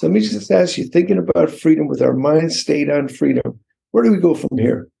 So let me just ask you, thinking about freedom with our mind stayed on freedom, where do we go from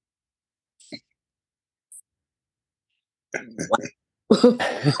here?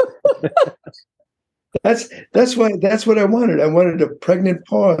 That's what I wanted. I wanted a pregnant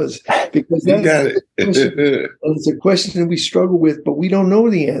pause, because it's a question we struggle with, but we don't know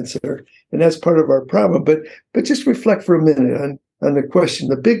the answer, and that's part of our problem. But just reflect for a minute on the question,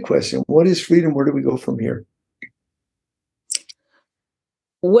 the big question: what is freedom? Where do we go from here?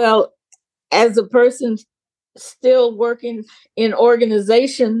 Well, as a person still working in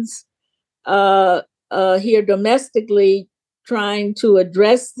organizations here domestically, trying to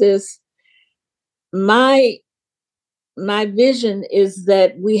address this, my vision is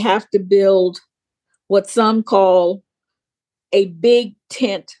that we have to build what some call a big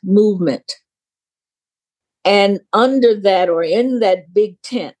tent movement. And under that, or in that big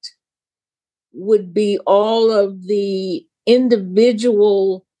tent, would be all of the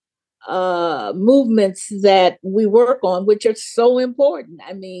individual movements that we work on, which are so important.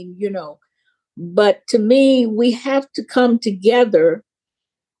 I mean, but to me, we have to come together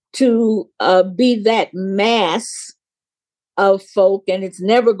to be that mass of folk, and it's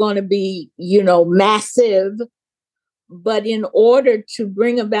never going to be, massive. But in order to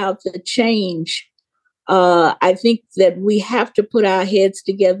bring about the change, I think that we have to put our heads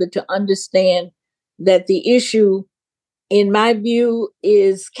together to understand that the issue, in my view,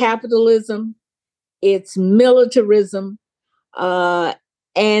 is capitalism, it's militarism,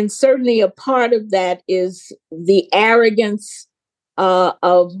 and certainly a part of that is the arrogance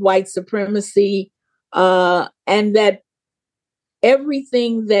of white supremacy, and that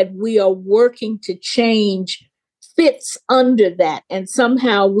everything that we are working to change fits under that. And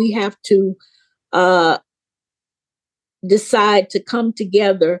somehow we have to decide to come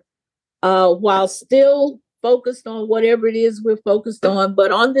together while still focused on whatever it is we're focused on,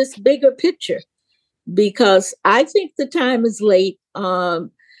 but on this bigger picture, because I think the time is late.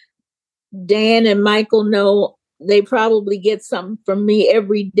 Dan and Michael know they probably get something from me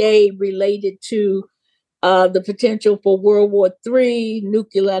every day related to the potential for World War III,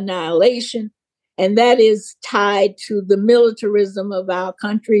 nuclear annihilation. And that is tied to the militarism of our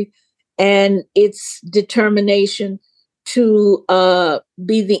country and its determination to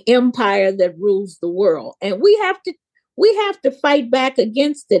be the empire that rules the world. And we have to fight back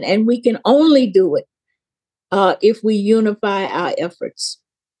against it. And we can only do it if we unify our efforts.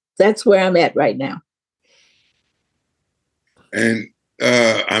 That's where I'm at right now. And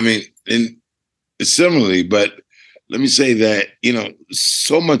similarly, but let me say that,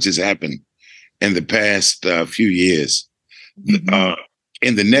 so much has happened in the past few years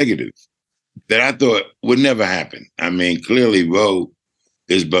in the negative that I thought would never happen. I mean, clearly Roe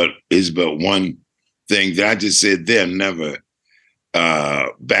is but one thing that I just said they'll never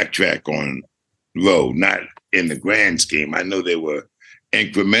backtrack on Roe, not in the grand scheme. I know they were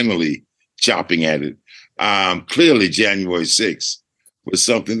incrementally chopping at it. Clearly January 6th was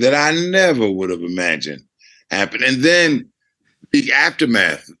something that I never would have imagined happened. And then the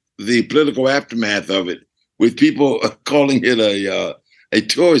aftermath, the political aftermath of it, with people calling it a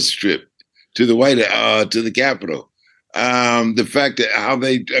tourist trip to the Capitol. The fact that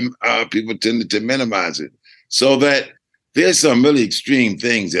how people tended to minimize it, so that there's some really extreme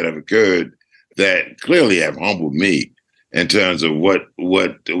things that have occurred that clearly have humbled me in terms of what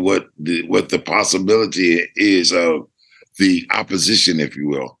the possibility is of the opposition, if you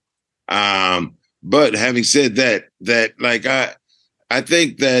will. But having said that, I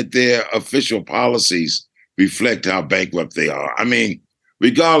think that their official policies reflect how bankrupt they are. I mean,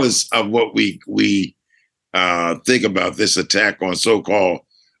 regardless of what we think about this attack on so-called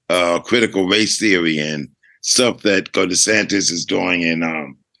critical race theory and stuff that DeSantis is doing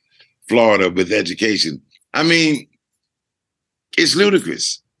in Florida with education. I mean, it's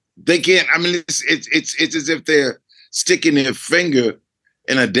ludicrous. They can't. I mean, it's as if they're sticking their finger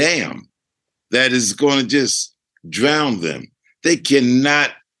in a dam that is going to just drown them. They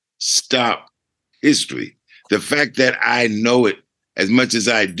cannot stop history. The fact that I know it as much as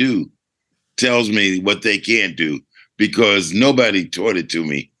I do tells me what they can't do, because nobody taught it to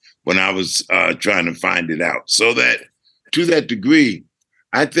me when I was trying to find it out. So that, to that degree,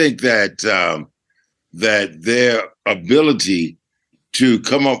 I think that that their ability to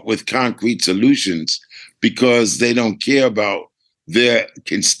come up with concrete solutions, because they don't care about their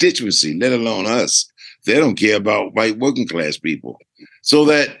constituency, let alone us. They don't care about white working class people. So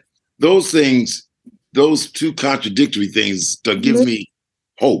that those things, those two contradictory things, to give me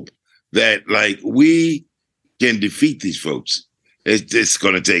hope that like we can defeat these folks. It's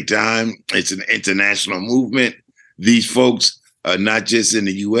going to take time. It's an international movement. These folks are not just in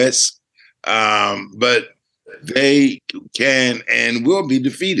the U.S., but they can and will be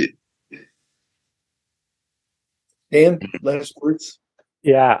defeated. Dan, last words.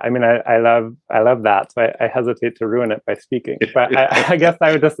 Yeah, I mean, I love that. So I hesitate to ruin it by speaking. But I guess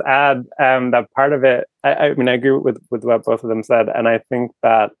I would just add that part of it. I mean, I agree with what both of them said, and I think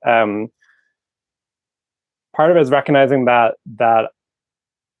that part of it is recognizing that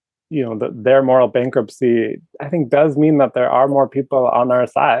you know their moral bankruptcy, I think, does mean that there are more people on our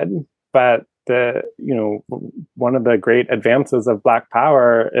side. But one of the great advances of Black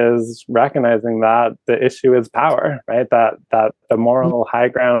power is recognizing that the issue is power, right? That the moral high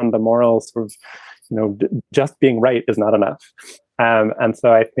ground, the moral sort of, just being right is not enough. And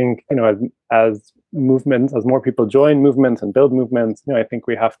so I think, as movements, as more people join movements and build movements, I think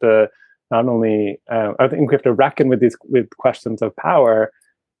we have to not only, I think we have to reckon with questions of power,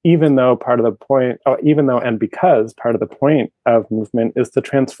 even though part of the point, and because part of the point of movement is to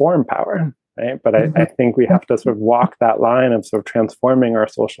transform power. Right. But I think we have to sort of walk that line of sort of transforming our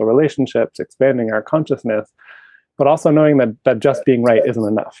social relationships, expanding our consciousness, but also knowing that just being right isn't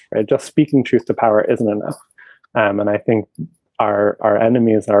enough, right? Just speaking truth to power isn't enough. And I think our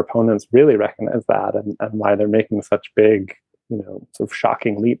enemies, our opponents really recognize that and why they're making such big, sort of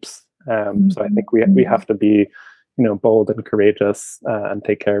shocking leaps. So I think we have to be, bold and courageous and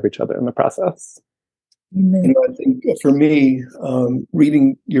take care of each other in the process. I think for me,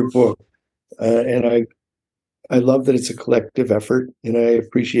 reading your book, and I love that it's a collective effort, and I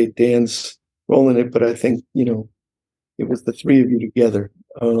appreciate Dan's role in it, but I think, it was the three of you together.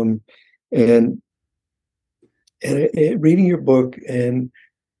 And reading your book and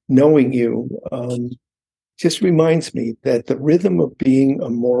knowing you just reminds me that the rhythm of being a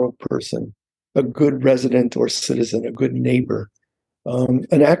moral person, a good resident or citizen, a good neighbor, an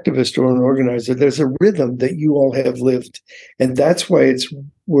activist or an organizer, there's a rhythm that you all have lived. And that's why it's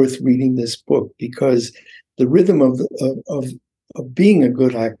worth reading this book, because the rhythm of being a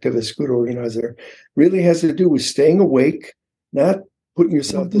good activist, good organizer, really has to do with staying awake, not putting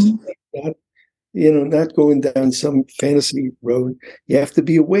yourself to sleep, not going down some fantasy road. You have to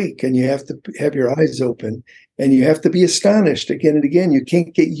be awake, and you have to have your eyes open, and you have to be astonished again and again. You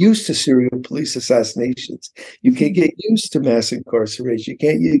can't get used to serial police assassinations. You can't get used to mass incarceration. You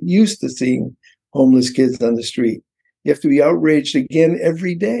can't get used to seeing homeless kids on the street. You have to be outraged again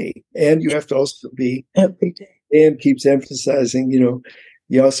every day. And you have to also be every day. And keeps emphasizing,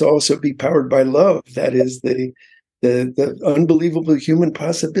 you also be powered by love. That is the unbelievable human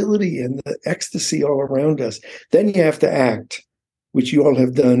possibility and the ecstasy all around us. Then you have to act, which you all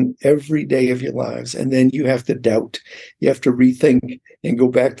have done every day of your lives. And then you have to doubt. You have to rethink and go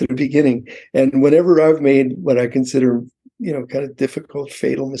back to the beginning. And whenever I've made what I consider, kind of difficult,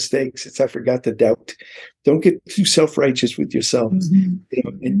 fatal mistakes, I forgot to doubt. Don't get too self-righteous with yourself.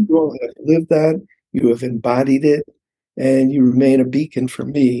 And you all have lived that. You have embodied it. And you remain a beacon for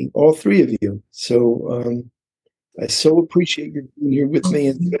me, all three of you. So, I so appreciate you being here with me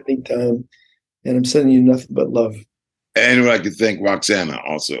and spending time, and I'm sending you nothing but love. And I'd like to thank Roxana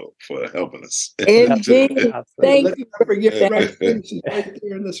also for helping us. Indeed. Thank you. Let's forget the right thing. She's right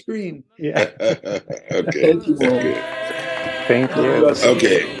there on the screen. Yeah. Okay. Thank you all. Okay. Thank you.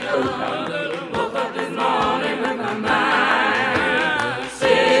 Okay.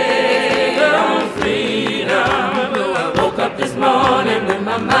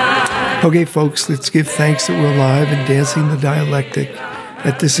 Okay, folks, let's give thanks that we're alive and dancing the dialectic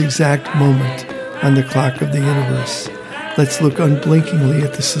at this exact moment. on the clock of the universe. Let's look unblinkingly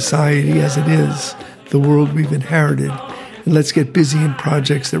at the society as it is, the world we've inherited, and let's get busy in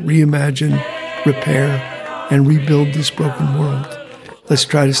projects that reimagine, repair, and rebuild this broken world. Let's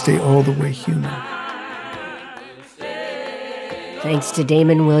try to stay all the way human. Thanks to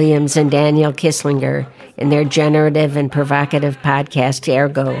Damon Williams and Daniel Kisslinger in their generative and provocative podcast,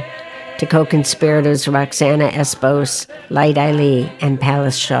 Ergo, to co-conspirators Roxana Espos, Light Ali, and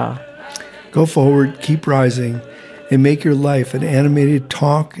Palace Shaw. Go forward, keep rising, and make your life an animated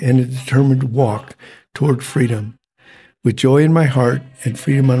talk and a determined walk toward freedom. With joy in my heart and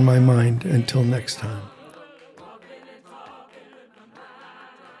freedom on my mind, until next time.